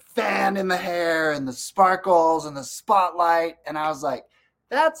with the fan in the hair and the sparkles and the spotlight. And I was like,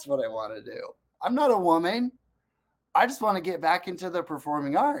 that's what I want to do. I'm not a woman. I just want to get back into the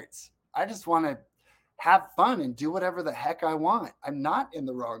performing arts. I just want to have fun and do whatever the heck I want. I'm not in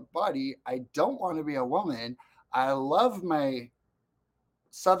the wrong body. I don't want to be a woman. I love my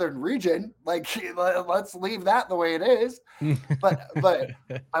southern region. Like, let's leave that the way it is. But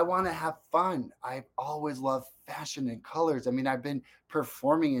I want to have fun. I've always loved fashion and colors. I mean, I've been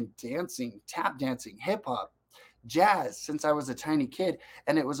performing and dancing, tap dancing, hip hop, jazz since I was a tiny kid,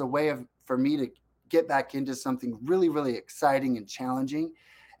 and it was a way of for me to get back into something really, really exciting and challenging,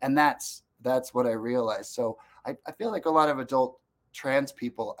 and that's what I realized. So I feel like a lot of adult trans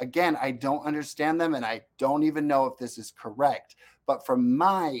people, again, I don't understand them, and I don't even know if this is correct, but from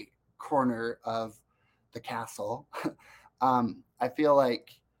my corner of the castle, I feel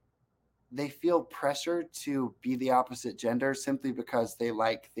like they feel pressure to be the opposite gender simply because they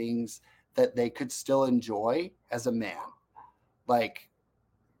like things that they could still enjoy as a man. Like,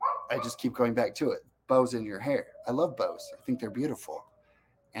 I just keep going back to it. Bows in your hair. I love bows. I think they're beautiful.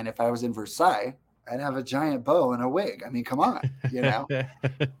 And if I was in Versailles, I'd have a giant bow and a wig. I mean, come on, you know? So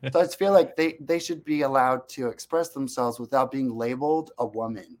I just feel like they should be allowed to express themselves without being labeled a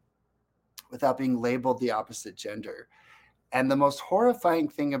woman, without being labeled the opposite gender. And the most horrifying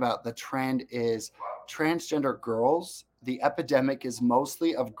thing about the trend is transgender girls. The epidemic is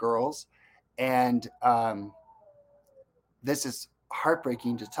mostly of girls. And this is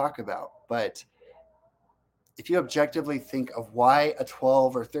heartbreaking to talk about. But if you objectively think of why a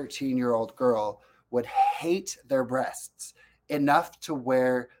 12 or 13-year-old girl would hate their breasts enough to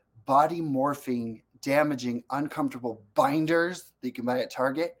wear body morphing, damaging, uncomfortable binders that you can buy at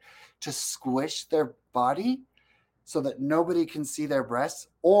Target to squish their body so that nobody can see their breasts,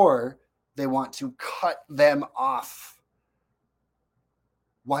 or they want to cut them off.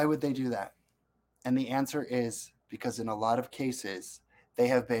 Why would they do that? And the answer is because in a lot of cases, they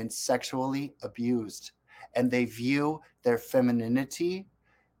have been sexually abused and they view their femininity,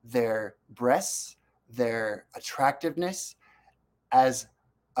 their breasts, their attractiveness as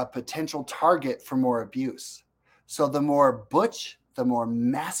a potential target for more abuse. So the more butch, the more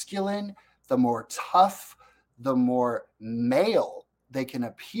masculine, the more tough, the more male they can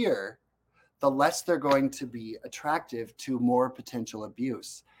appear, the less they're going to be attractive to more potential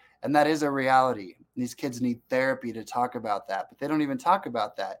abuse. And that is a reality. These kids need therapy to talk about that, but they don't even talk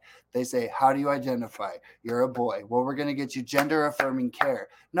about that. They say, how do you identify? You're a boy. Well, we're going to get you gender affirming care.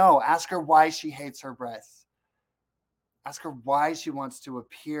 No, ask her why she hates her breasts. Ask her why she wants to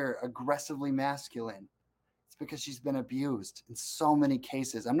appear aggressively masculine. It's because she's been abused in so many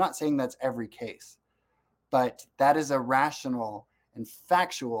cases. I'm not saying that's every case, but that is a rational and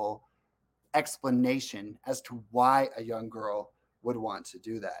factual explanation as to why a young girl would want to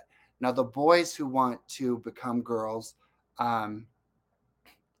do that. Now, the boys who want to become girls, um,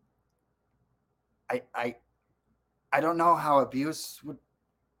 I, I I don't know how abuse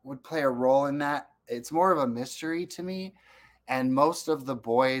would play a role in that. It's more of a mystery to me. And most of the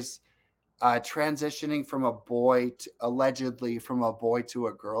boys transitioning from a boy to, allegedly from a boy to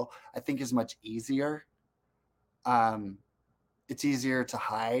a girl, I think is much easier. Um, it's easier to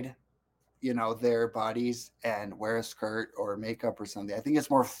hide, their bodies and wear a skirt or makeup or something. I think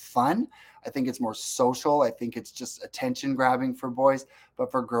it's more fun. I think it's more social. I think it's just attention grabbing for boys. But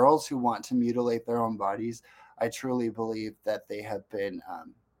for girls who want to mutilate their own bodies, I truly believe that they have been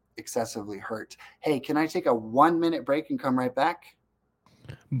excessively hurt. Hey, can I take a 1 minute break and come right back?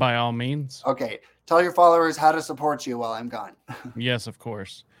 By all means. Okay. Tell your followers how to support you while I'm gone. Yes, of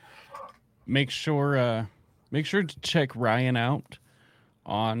course. Make sure uh make sure to check Ryan out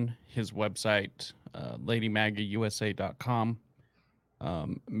on his website, ladymagausa.com.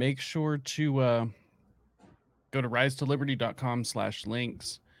 Make sure to go to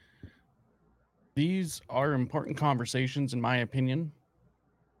risetoliberty.com/links. These are important conversations, in my opinion.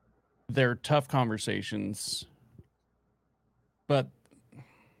 They're tough conversations, but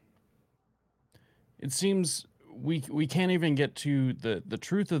it seems we can't even get to the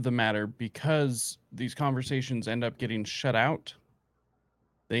truth of the matter because these conversations end up getting shut out.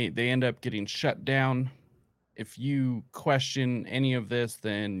 They end up getting shut down. If you question any of this,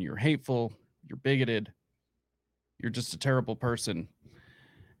 then you're hateful, you're bigoted, you're just a terrible person.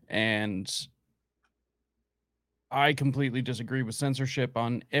 And I completely disagree with censorship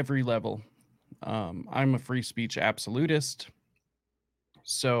on every level. I'm a free speech absolutist.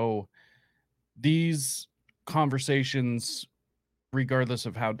 So these conversations, regardless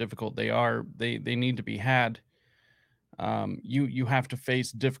of how difficult they are, they need to be had. You have to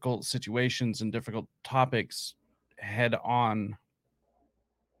face difficult situations and difficult topics head on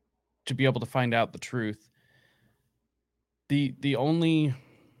to be able to find out the truth. The only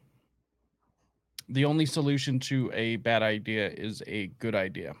solution to a bad idea is a good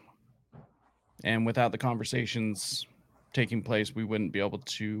idea. And without the conversations taking place, we wouldn't be able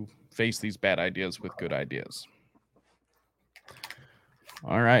to face these bad ideas with good ideas.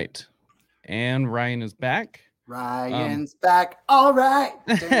 All right. And Ryan is back. Ryan's back. All right.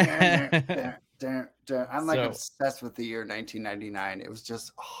 Dun, dun, dun, dun, dun, dun. I'm like So obsessed with the year 1999. It was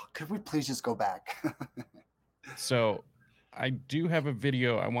just, oh, could we please just go back? so I do have a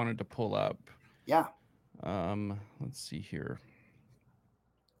video I wanted to pull up. Yeah. Let's see here.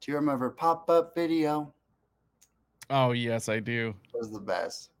 Do you remember pop-up video? Oh yes, I do. It was the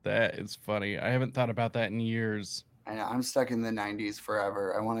best. That is funny. I haven't thought about that in years. I know, I'm stuck in the 90s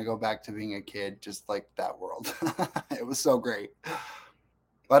forever. I want to go back to being a kid, just like that world. It was so great. Well,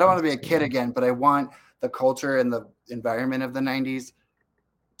 I don't want to be a kid again, but I want the culture and the environment of the 90s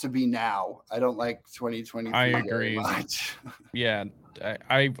to be now. I don't like 2023 I very agree. much. Yeah,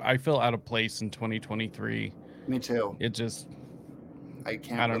 I feel out of place in 2023. Me too. It just I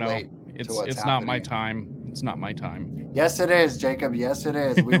can't I don't know. relate to what's It's not my happening. time. It's not my time. Yes, it is, Jacob. Yes, it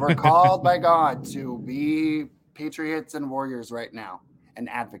is. We were called by God to be patriots and warriors right now and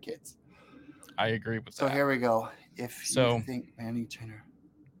advocates. I agree with So that. here we go. If So you think Manny Jenner.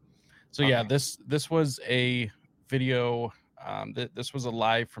 so yeah, Okay. this was a video. This was a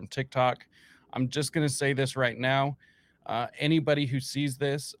live from TikTok. I'm just gonna say this right now. Anybody who sees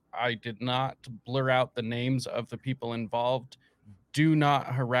this, I did not blur out the names of the people involved. Do not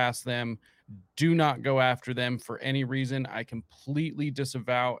harass them. Do not go after them for any reason. I completely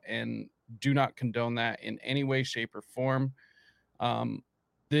disavow and do not condone that in any way, shape, or form. Um,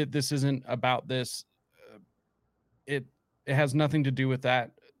 this isn't about this. Uh, it has nothing to do with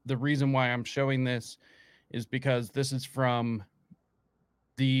that. The reason why I'm showing this is because this is from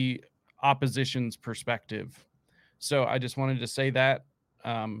the opposition's perspective. So I just wanted to say that,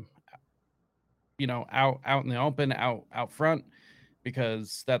 um, out in the open, out front,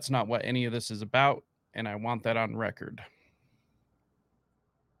 because that's not what any of this is about, and I want that on record.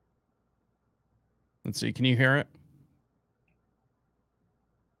 Let's see. Can you hear it?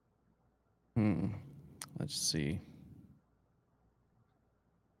 Let's see.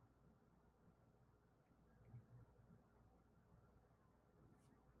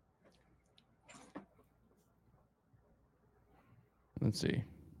 Let's see.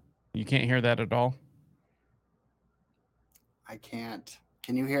 You can't hear that at all? I can't.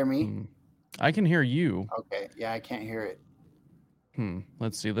 Can you hear me? I can hear you. Okay. Yeah, I can't hear it.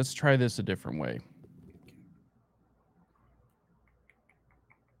 Let's see. Let's try this a different way.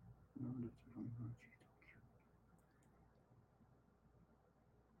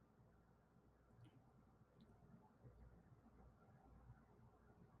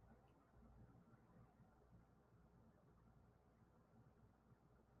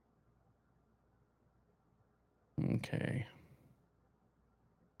 Okay.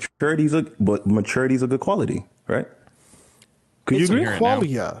 Maturity is a good quality, right? Could you It's a agree?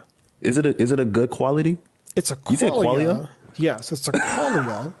 qualia. Is it a good quality? It's a You say qualia? qualia. Yes, it's a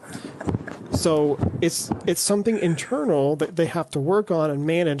qualia. So it's something internal that they have to work on and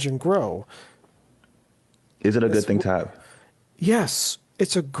manage and grow. Is it a good thing to have? Yes,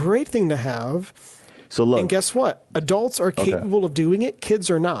 it's a great thing to have. So look, And guess what? Adults are capable of doing it. Kids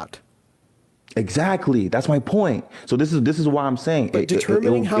are not. exactly. That's my point. So this is why I'm saying But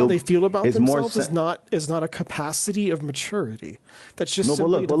determining how they feel about it's more themselves is not a capacity of maturity. That's just no, but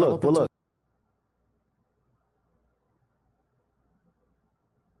simply look, but look, but developmental. look.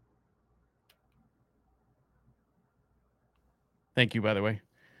 Thank you, by the way.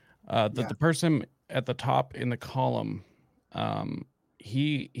 The person at the top in the column,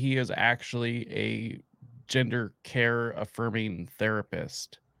 he is actually a gender care affirming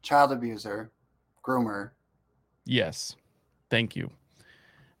therapist. Child abuser, groomer. Yes, thank you.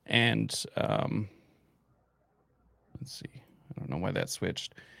 And let's see. I don't know why that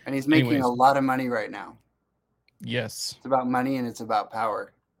switched. And he's making a lot of money right now. Yes. It's about money and it's about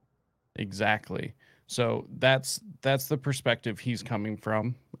power. Exactly. So that's the perspective he's coming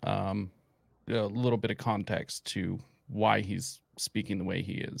from. A little bit of context to why he's speaking the way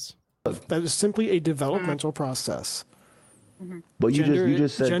he is. That is simply a developmental process. But you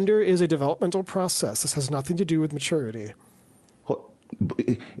just said gender is a developmental process. This has nothing to do with maturity.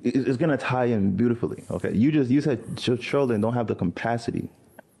 it's gonna tie in beautifully. Okay, you said children don't have the capacity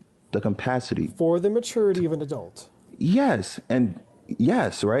For the maturity of an adult. Yes, and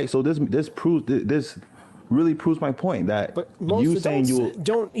yes, right. So this really proves my point that But most you saying adults you.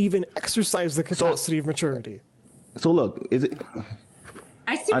 don't even exercise the capacity of maturity. So look, is it?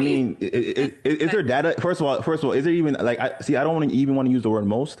 I mean, is there data? First of all, is there even like? I don't even want to use the word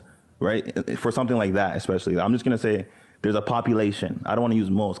most, right? For something like that, especially. I'm just gonna say there's a population. I don't want to use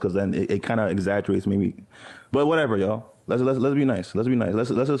most because then it kind of exaggerates maybe. But whatever, yo. Let's be nice.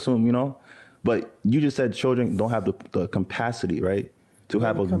 Let's assume, But you just said children don't have the capacity, right, to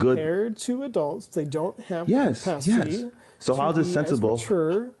have when a good. compared to adults, they don't have the Yes, yes. capacity So to how's it be as sensible?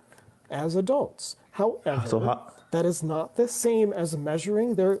 mature as adults. So However, how? that is not the same as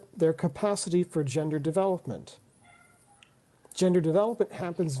measuring their capacity for gender development. Gender development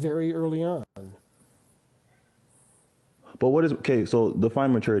happens very early on. But what is okay? So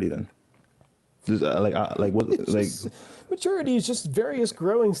define maturity then. Just like what It's like just maturity is just various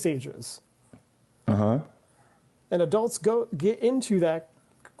growing stages. uh-huh. And adults get into that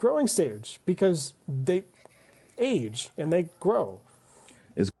growing stage because they age and they grow.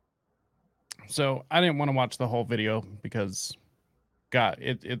 It's So I didn't want to watch the whole video because, God,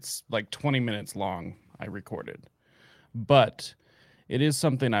 it's like 20 minutes long. I recorded, but it is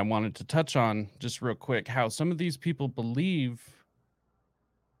something I wanted to touch on just real quick. How some of these people believe,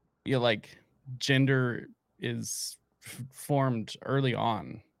 like gender is formed early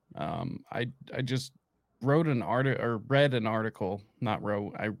on. I just wrote an article or read an article, not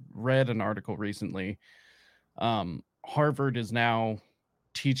wrote. I read an article recently. Harvard is now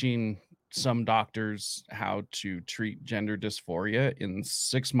teaching some doctors how to treat gender dysphoria in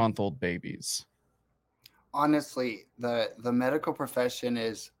 6-month-old babies. Honestly, the medical profession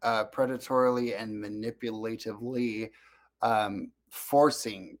is predatorily and manipulatively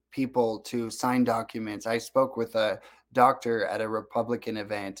forcing people to sign documents. I spoke with a doctor at a Republican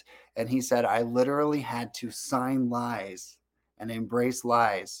event, and he said I literally had to sign lies and embrace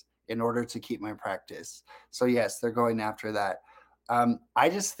lies in order to keep my practice. So yes, they're going after that. I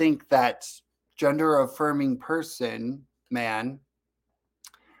just think that gender affirming person, man,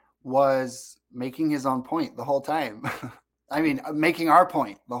 was making his own point the whole time. I mean, making our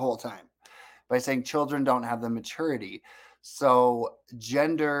point the whole time by saying children don't have the maturity. So,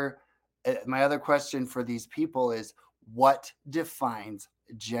 gender, my other question for these people is what defines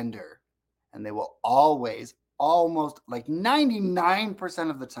gender? And they will always, almost like 99%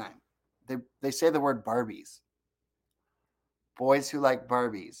 of the time, they say the word Barbies. Boys who like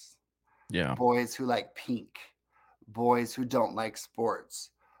Barbies, Yeah. boys who like pink, boys who don't like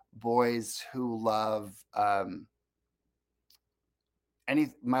sports, boys who love any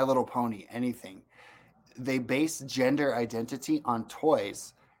My Little Pony, anything. They base gender identity on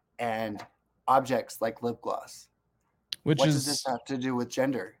toys and objects like lip gloss. Which What does this is have to do with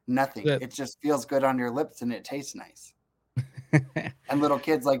gender? Nothing. that It just feels good on your lips and it tastes nice. And little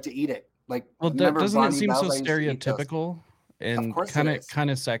kids like to eat it. Like, well, remember doesn't it Bonnie seem so Bells? I used to eat those. stereotypical Of and course it is. kind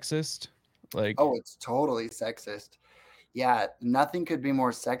of sexist? Like, Oh, it's totally sexist. Yeah, nothing could be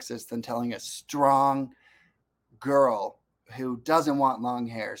more sexist than telling a strong girl who doesn't want long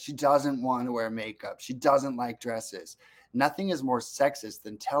hair, she doesn't want to wear makeup, she doesn't like dresses. Nothing is more sexist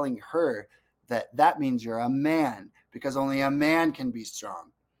than telling her that that means you're a man because only a man can be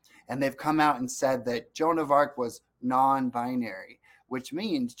strong. And they've come out and said that Joan of Arc was non-binary, which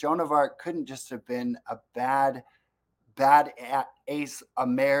means Joan of Arc couldn't just have been a bad ace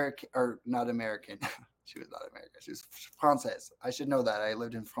American, or not American. She was not American. She was Française. I should know that. I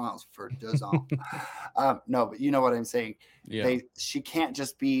lived in France for 2 ans. No, but you know what I'm saying. yeah, She can't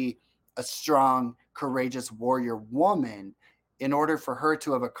just be a strong, courageous warrior woman. In order for her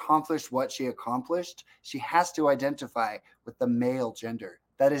to have accomplished what she accomplished, she has to identify with the male gender.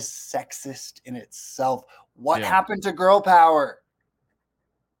 That is sexist in itself. What yeah. happened to girl power?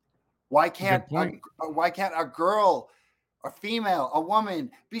 Why can't Good point. a girl, a female, a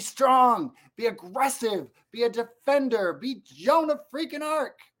woman be strong, be aggressive, be a defender, be Joan of freaking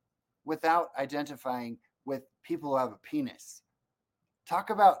Arc without identifying with people who have a penis?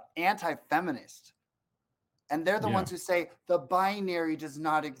 Talk about anti-feminist. And they're the Yeah, ones who say the binary does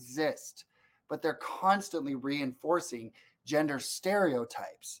not exist, but they're constantly reinforcing gender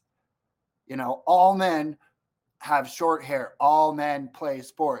stereotypes. All men have short hair, all men play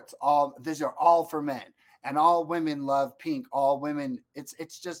sports, all these are all for men, and all women love pink, all women. It's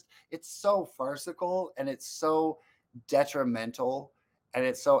so farcical and it's so detrimental and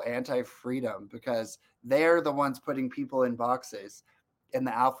it's so anti-freedom because they're the ones putting people in boxes, in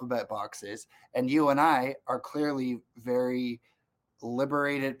the alphabet boxes, and you and I are clearly very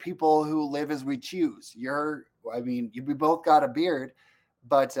liberated people who live as we choose. We both got a beard,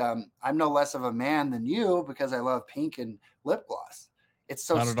 but I'm no less of a man than you because I love pink and lip gloss. It's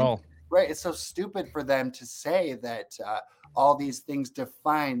so not at stupid, all. right? It's so stupid for them to say that all these things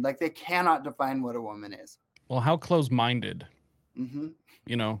define, like they cannot define what a woman is. Well, how close-minded, Hmm.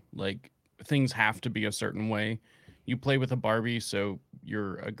 like things have to be a certain way. You play with a Barbie, so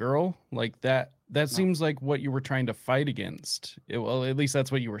you're a girl, like that. That No. seems like what you were trying to fight against. Well, at least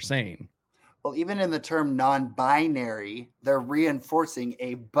that's what you were saying. Well, even in the term non-binary, they're reinforcing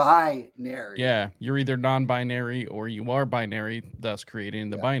a binary. Yeah, you're either non-binary or you are binary, thus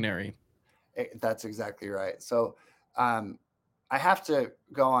creating the Yeah, binary. that's exactly right. So, um, I have to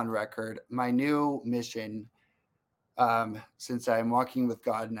go on record. My new mission, since I'm walking with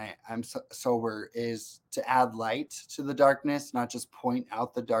God and I'm sober, is to add light to the darkness, not just point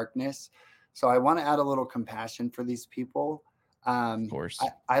out the darkness. So I want to add a little compassion for these people. Of course.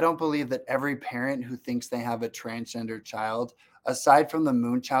 I don't believe that every parent who thinks they have a transgender child, aside from the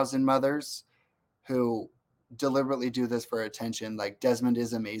Munchausen mothers who deliberately do this for attention, like Desmond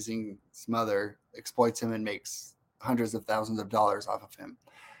is Amazing's mother exploits him and makes hundreds of thousands of dollars off of him.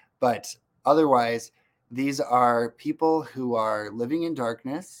 But otherwise, these are people who are living in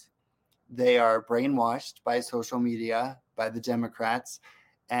darkness. They are brainwashed by social media, by the Democrats,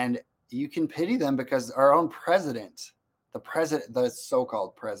 and you can pity them because our own president, the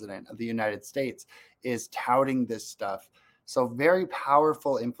so-called president of the United States, is touting this stuff. So very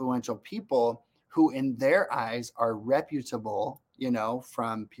powerful, influential people who in their eyes are reputable,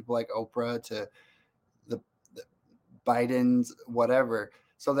 from people like Oprah to the Biden's, whatever.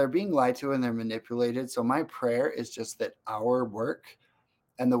 So they're being lied to and they're manipulated. So my prayer is just that our work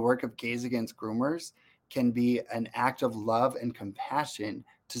and the work of Gays Against Groomers can be an act of love and compassion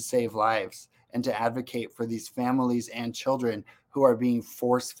to save lives and to advocate for these families and children who are being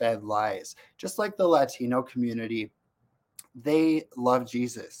force fed lies. Just like the Latino community, they love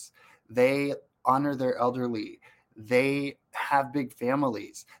Jesus. They honor their elderly. They have big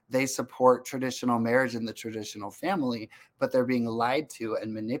families. They support traditional marriage and the traditional family, but they're being lied to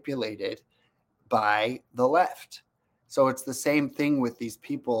and manipulated by the left. So it's the same thing with these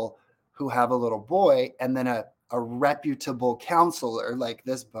people who have a little boy and then a reputable counselor like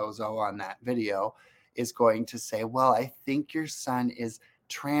this bozo on that video is going to say, well, I think your son is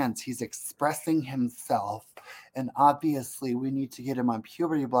trans. He's expressing himself. And obviously, we need to get him on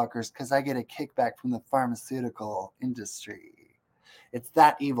puberty blockers because I get a kickback from the pharmaceutical industry. It's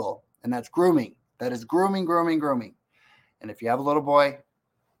that evil. And that's grooming. That is grooming, grooming, grooming. And if you have a little boy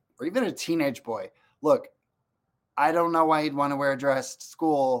or even a teenage boy, look, I don't know why he'd want to wear a dress to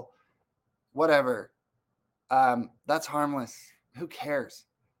school, whatever. That's harmless. Who cares?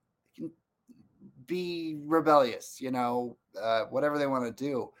 They can be rebellious, whatever they want to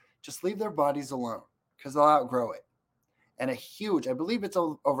do. Just leave their bodies alone because they'll outgrow it. And I believe it's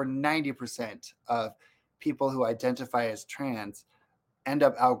over 90% of people who identify as trans end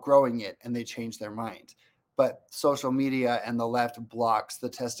up outgrowing it and they change their mind. But social media and the left blocks the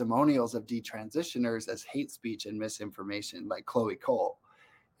testimonials of detransitioners as hate speech and misinformation, like Chloe Cole.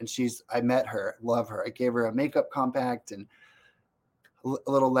 And I met her, love her. I gave her a makeup compact and a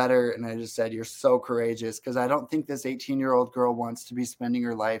little letter. And I just said, you're so courageous. Because I don't think this 18-year-old girl wants to be spending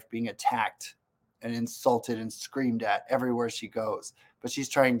her life being attacked and insulted and screamed at everywhere she goes. But she's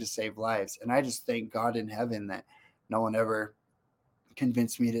trying to save lives. And I just thank God in heaven that no one ever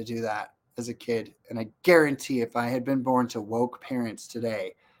convinced me to do that as a kid. And I guarantee if I had been born to woke parents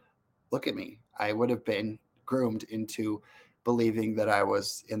today, look at me, I would have been groomed into believing that I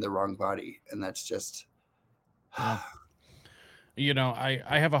was in the wrong body. And that's just, Yeah.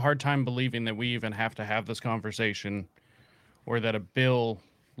 I have a hard time believing that we even have to have this conversation or that a bill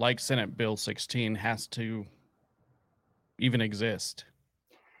like Senate Bill 16 has to even exist.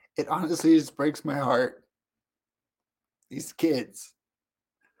 it honestly just breaks my heart. These kids,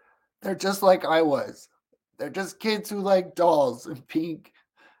 they're just like I was. They're just kids who like dolls and pink.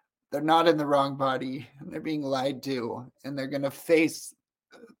 They're not in the wrong body and they're being lied to and they're going to face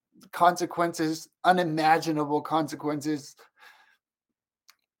consequences, unimaginable consequences,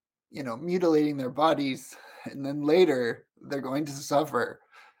 mutilating their bodies. And then later they're going to suffer.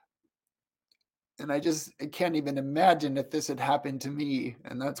 And I can't even imagine if this had happened to me.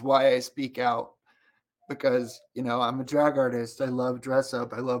 And that's why I speak out because, I'm a drag artist. I love dress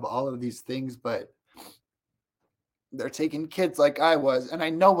up. I love all of these things, but they're taking kids like I was. And I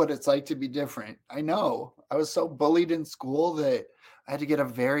know what it's like to be different. I know I was so bullied in school that I had to get a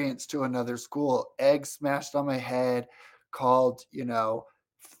variance to another school, eggs smashed on my head, called,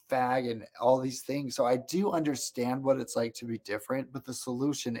 fag and all these things. So I do understand what it's like to be different, but the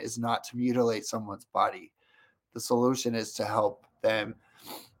solution is not to mutilate someone's body. The solution is to help them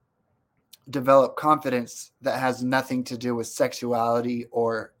develop confidence that has nothing to do with sexuality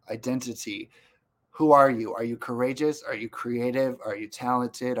or identity. Who are you? Are you courageous? Are you creative? Are you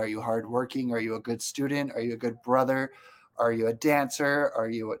talented? Are you hardworking? Are you a good student? Are you a good brother? Are you a dancer? Are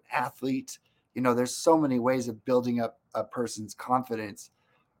you an athlete? There's so many ways of building up a person's confidence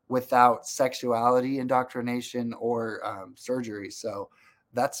without sexuality indoctrination or surgery. So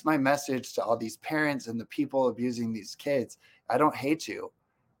That's my message to all these parents and the people abusing these kids. I don't hate you.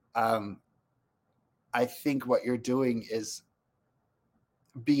 Um, I think what you're doing is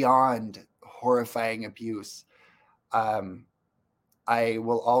beyond horrifying abuse. Um, I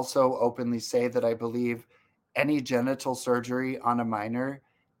will also openly say that I believe any genital surgery on a minor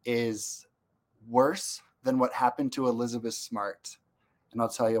is worse than what happened to Elizabeth Smart. And I'll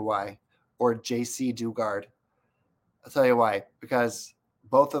tell you why. Or JC Dugard. I'll tell you why. Because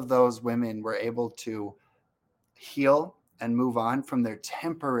both of those women were able to heal and move on from their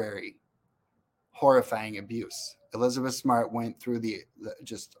temporary horrifying abuse. Elizabeth Smart went through the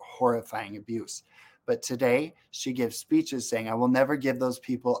just horrifying abuse. But today, she gives speeches saying, I will never give those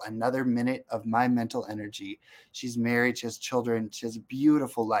people another minute of my mental energy. She's married, she has children, she has a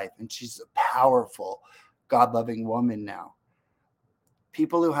beautiful life, and she's a powerful, God loving woman now.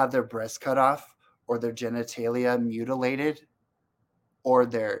 People who have their breasts cut off or their genitalia mutilated or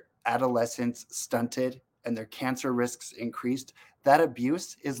their adolescence stunted and their cancer risks increased, that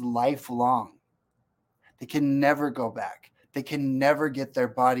abuse is lifelong. They can never go back. They can never get their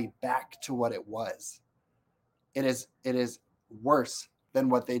body back to what it was. It is worse than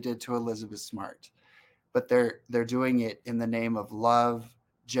what they did to Elizabeth Smart. But they're doing it in the name of love,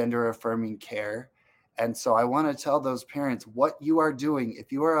 gender affirming care. And so I want to tell those parents what you are doing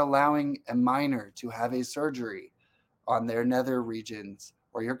if you are allowing a minor to have a surgery on their nether regions,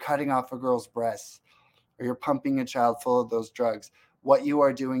 or you're cutting off a girl's breasts, or you're pumping a child full of those drugs. What you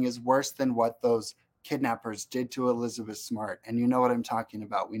are doing is worse than what those kidnappers did to Elizabeth Smart. And you know what I'm talking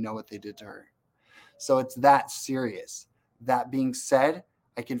about. We know what they did to her. So it's that serious. That being said,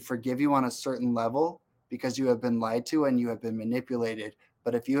 I can forgive you on a certain level because you have been lied to and you have been manipulated.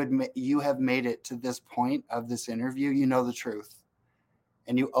 But if you have made it to this point of this interview, you know the truth.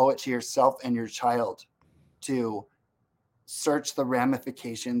 And you owe it to yourself and your child to search the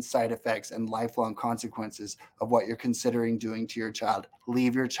ramifications, side effects, and lifelong consequences of what you're considering doing to your child.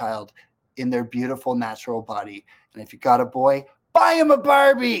 Leave your child in their beautiful natural body. And if you got a boy, buy him a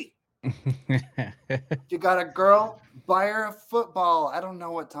Barbie. If you got a girl, buy her a football. I don't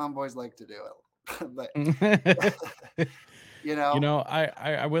know what tomboys like to do, but you know,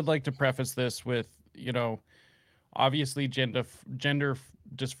 I would like to preface this with, obviously gender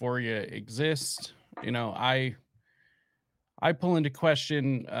dysphoria exists. I pull into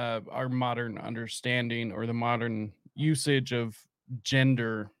question our modern understanding or the modern usage of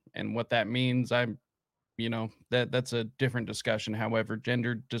gender and what that means. That's a different discussion. However,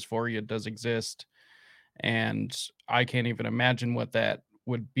 gender dysphoria does exist, and I can't even imagine what that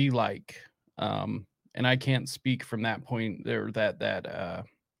would be like. And I can't speak from that point there,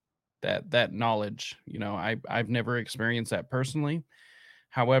 that knowledge. I've never experienced that personally.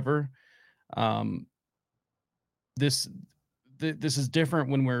 However, um, this this is different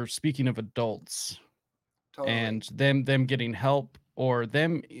when we're speaking of adults totally. and them getting help, or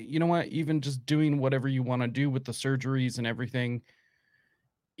them, even just doing whatever you want to do with the surgeries and everything.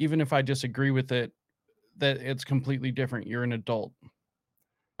 Even if I disagree with it, that it's completely different. You're an adult.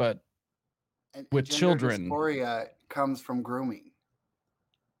 But And with gender children, dysphoria comes from grooming.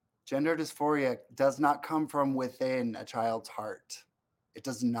 Gender dysphoria does not come from within a child's heart. It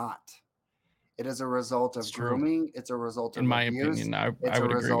does not. It is a result it's of true. grooming. It's a result In of my abuse. opinion, I It's a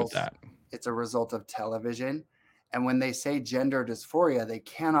would agree with result. that. It's a result of television. And when they say gender dysphoria, they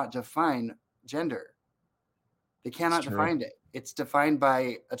cannot define gender. They It's cannot true. define it. It's defined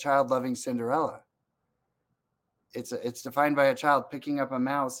by a child loving Cinderella. It's defined by a child picking up a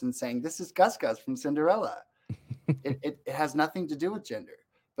mouse and saying, "This is Gus Gus from Cinderella." It has nothing to do with gender.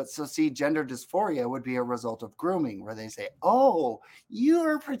 But so see, gender dysphoria would be a result of grooming, where they say, "Oh,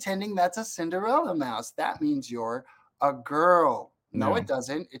 you're pretending that's a Cinderella mouse. That means you're a girl." No, Yeah. it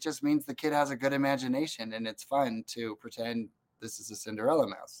doesn't. It just means the kid has a good imagination and it's fun to pretend this is a Cinderella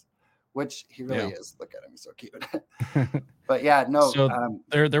mouse, which he really Yeah. is. Look at him, he's so cute. But yeah, no. So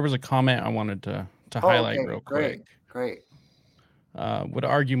there was a comment I wanted to Oh, highlight okay, real great, quick. great. Would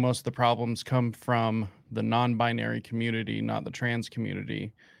argue most of the problems come from the non-binary community, not the trans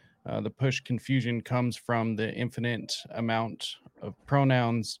community. The push confusion comes from the infinite amount of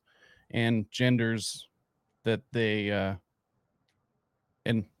pronouns and genders that they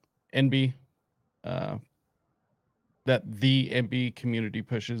and NB uh, that the NB community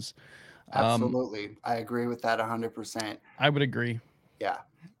pushes. Um, Absolutely, I agree with that 100%. I would agree. Yeah,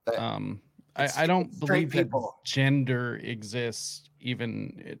 that Um, it's I don't it's straight believe that people. gender exists,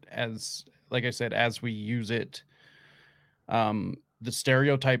 even as, like I said, as we use it. The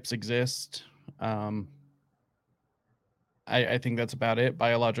stereotypes exist. Um, I think that's about it.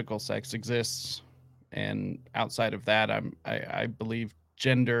 Biological sex exists, and outside of that, I believe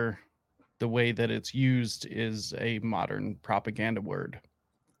gender, the way that it's used, is a modern propaganda word.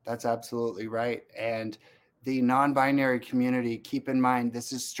 That's absolutely right. And the non-binary community, keep in mind,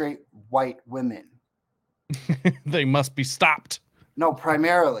 this is straight white women. They must be stopped. No,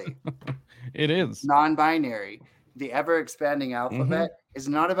 primarily. It is. Non-binary, the ever-expanding alphabet is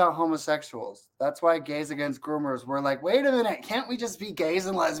not about homosexuals. That's why Gays Against Groomers were like, wait a minute, can't we just be gays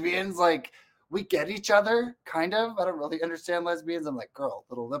and lesbians? Like, we get each other, kind of. I don't really understand lesbians. I'm like, girl,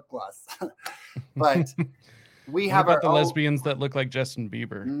 little lip gloss. But we What have about our the own lesbians that look like Justin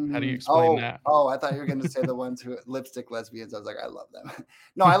Bieber? How do you explain that? Oh, I thought you were going to say the ones who lipstick lesbians. I was like, I love them.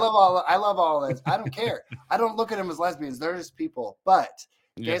 No, I love all this. I don't care. I don't look at them as lesbians. They're just people. But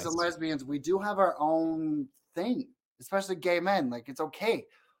gays and Yes. lesbians, we do have our own thing, especially gay men. Like, it's okay.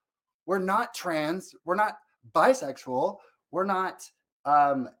 We're not trans. We're not bisexual. We're not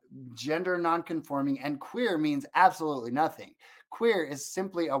gender nonconforming. And queer means absolutely nothing. Queer is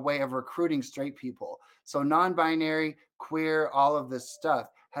simply a way of recruiting straight people. So non-binary, queer, all of this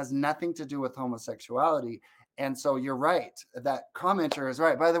stuff has nothing to do with homosexuality. And so you're right. That commenter is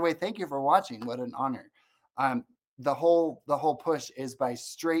right. By the way, thank you for watching. What an honor. The whole push is by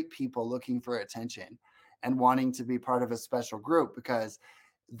straight people looking for attention and wanting to be part of a special group, because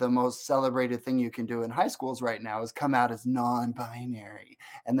the most celebrated thing you can do in high schools right now is come out as non-binary,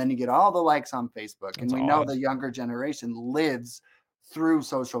 and then you get all the likes on Facebook. That's And we know odd. the younger generation lives through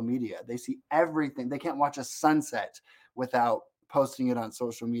social media. They see everything. They can't watch a sunset without posting it on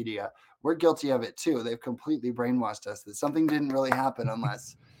social media. We're guilty of it too. They've completely brainwashed us that something didn't really happen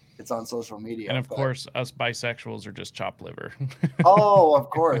unless it's on social media. And of But course, us bisexuals are just chopped liver. oh, of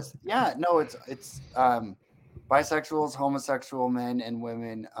course. Yeah, no, it's bisexuals, homosexual men and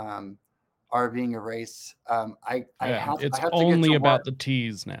women are being erased. I Yeah, have it's to get only to about work. the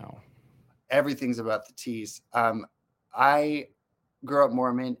T's now. Everything's about the T's. I grew up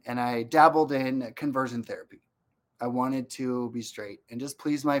Mormon and I dabbled in conversion therapy. I wanted to be straight and just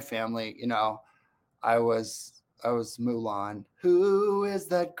please my family. You know, I was Mulan. Who is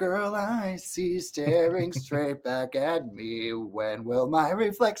that girl I see staring straight back at me? When will my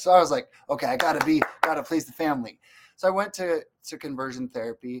reflect? So I was like, okay, I gotta please the family. So I went to conversion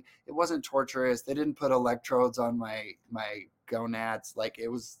therapy. It wasn't torturous. They didn't put electrodes on my gonads. Like, it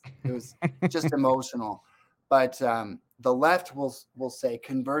was just emotional. But the left will say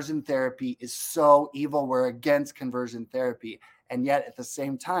conversion therapy is so evil. We're against conversion therapy, and yet at the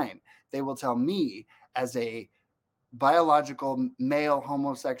same time, they will tell me, as a biological male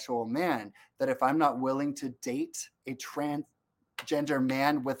homosexual man, that if I'm not willing to date a transgender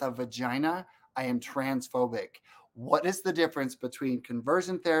man with a vagina, I am transphobic. What is the difference between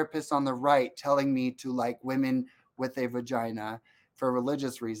conversion therapists on the right telling me to like women with a vagina for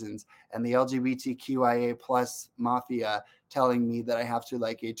religious reasons, and the LGBTQIA plus mafia telling me that I have to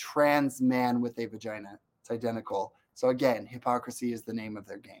like a trans man with a vagina? It's identical. So again, hypocrisy is the name of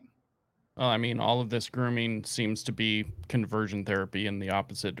their game. Well, I mean, all of this grooming seems to be conversion therapy in the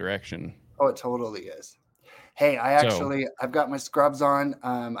opposite direction. Oh, it totally is. Hey, So, I've got my scrubs on.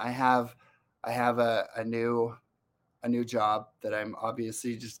 I have a new job that I'm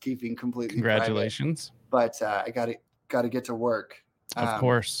obviously just keeping completely private, congratulations. but I gotta get to work. Of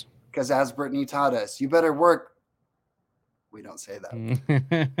course. Because as Brittany taught us, you better work. We don't say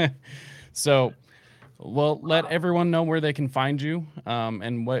that. So, well, let everyone know where they can find you,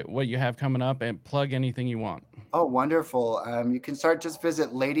 and what you have coming up, and plug anything you want. Oh, wonderful. You can just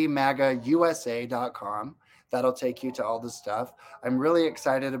visit ladymagausa.com. That'll take you to all the stuff. I'm really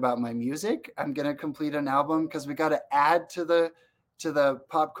excited about my music. I'm going to complete an album because we got to add to the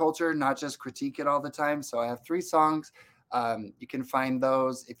pop culture, not just critique it all the time. So I have 3 songs. You can find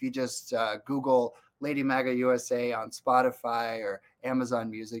those if you just Google Lady Maga USA on Spotify or Amazon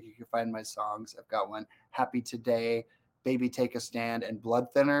Music. You can find my songs. I've got one, Happy Today, Baby Take a Stand, and Blood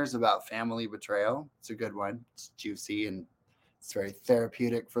Thinners, about family betrayal. It's a good one. It's juicy and it's very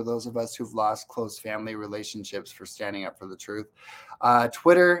therapeutic for those of us who've lost close family relationships, for standing up for the truth.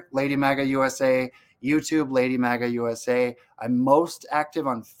 Twitter, Lady Maga USA. YouTube, Lady Maga USA. I'm most active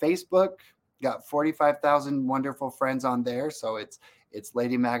on Facebook. Got 45,000 wonderful friends on there. So it's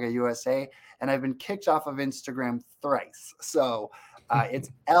Lady Maga USA. And I've been kicked off of Instagram thrice. So it's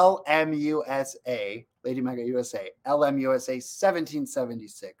LMUSA, Lady Maga USA, LMUSA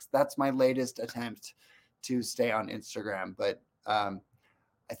 1776. That's my latest attempt to stay on Instagram. But I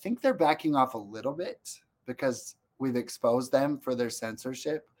think they're backing off a little bit because we've exposed them for their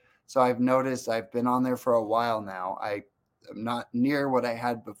censorship. So I've noticed I've been on there for a while now. I'm not near what I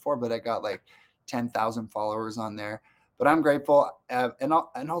had before, but I got like 10,000 followers on there. But I'm grateful. And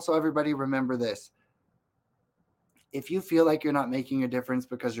also, everybody remember this. if you feel like you're not making a difference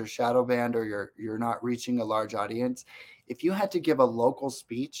because you're shadow banned or you're not reaching a large audience, if you had to give a local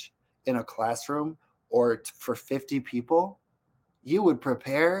speech in a classroom or for 50 people, you would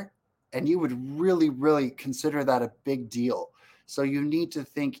prepare and you would really, really consider that a big deal. So you need to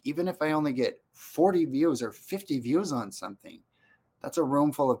think, even if I only get 40 views or 50 views on something, that's a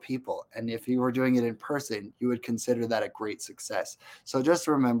room full of people. And if you were doing it in person, you would consider that a great success. So just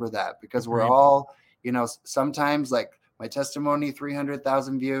remember that, because we're Agreed. all, sometimes like my testimony,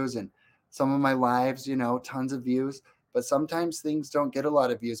 300,000 views, and some of my lives, tons of views. But sometimes things don't get a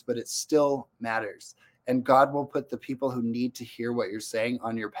lot of views, but it still matters. And God will put the people who need to hear what you're saying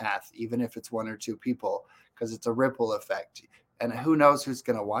on your path, even if it's one or two people, because it's a ripple effect. And who knows who's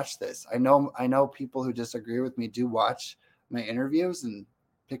going to watch this? I know people who disagree with me do watch my interviews and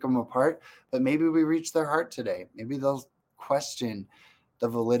pick them apart, but maybe we reach their heart today. Maybe they'll question the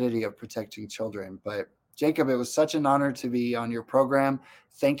validity of protecting children. But Jacob, it was such an honor to be on your program.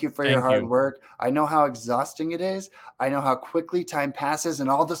 Thank you for your Thank hard you. work. I know how exhausting it is. I know how quickly time passes, and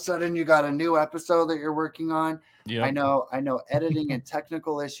all of a sudden you got a new episode that you're working on. I Yep. know editing and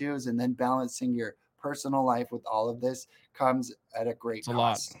technical issues, and then balancing your personal life with all of this comes at a great It's a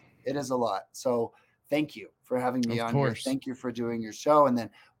lot. cost. It is a lot. So thank you for having me Of on here. course. Thank you for doing your show. And then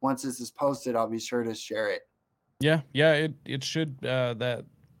once this is posted, I'll be sure to share it. Yeah. It should that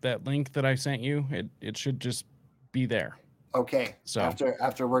link that I sent you, it should just be there. Okay. So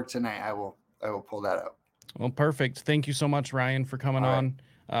After work tonight, I will pull that up. well, perfect. Thank you so much, Ryan, for coming All right.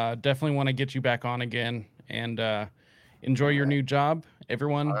 on. Definitely want to get you back on again, and enjoy All your right. new job. All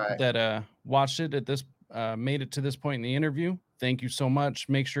Everyone right. that watched it at this made it to this point in the interview, thank you so much.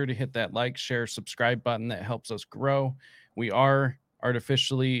 Make sure to hit that like, share, subscribe button. That helps us grow. We are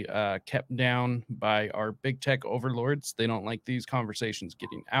artificially kept down by our big tech overlords. They don't like these conversations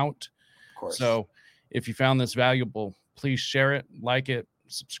getting out. Of course. So if you found this valuable, please share it, like it,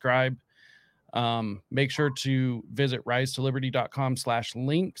 subscribe. Make sure to visit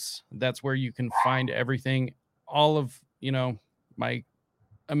risetoliberty.com/links. That's where you can find everything. All of, my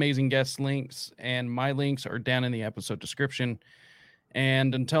amazing guest links and my links are down in the episode description.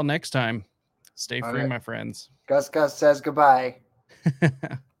 And until next time, stay All free, right. my friends. Gus says goodbye.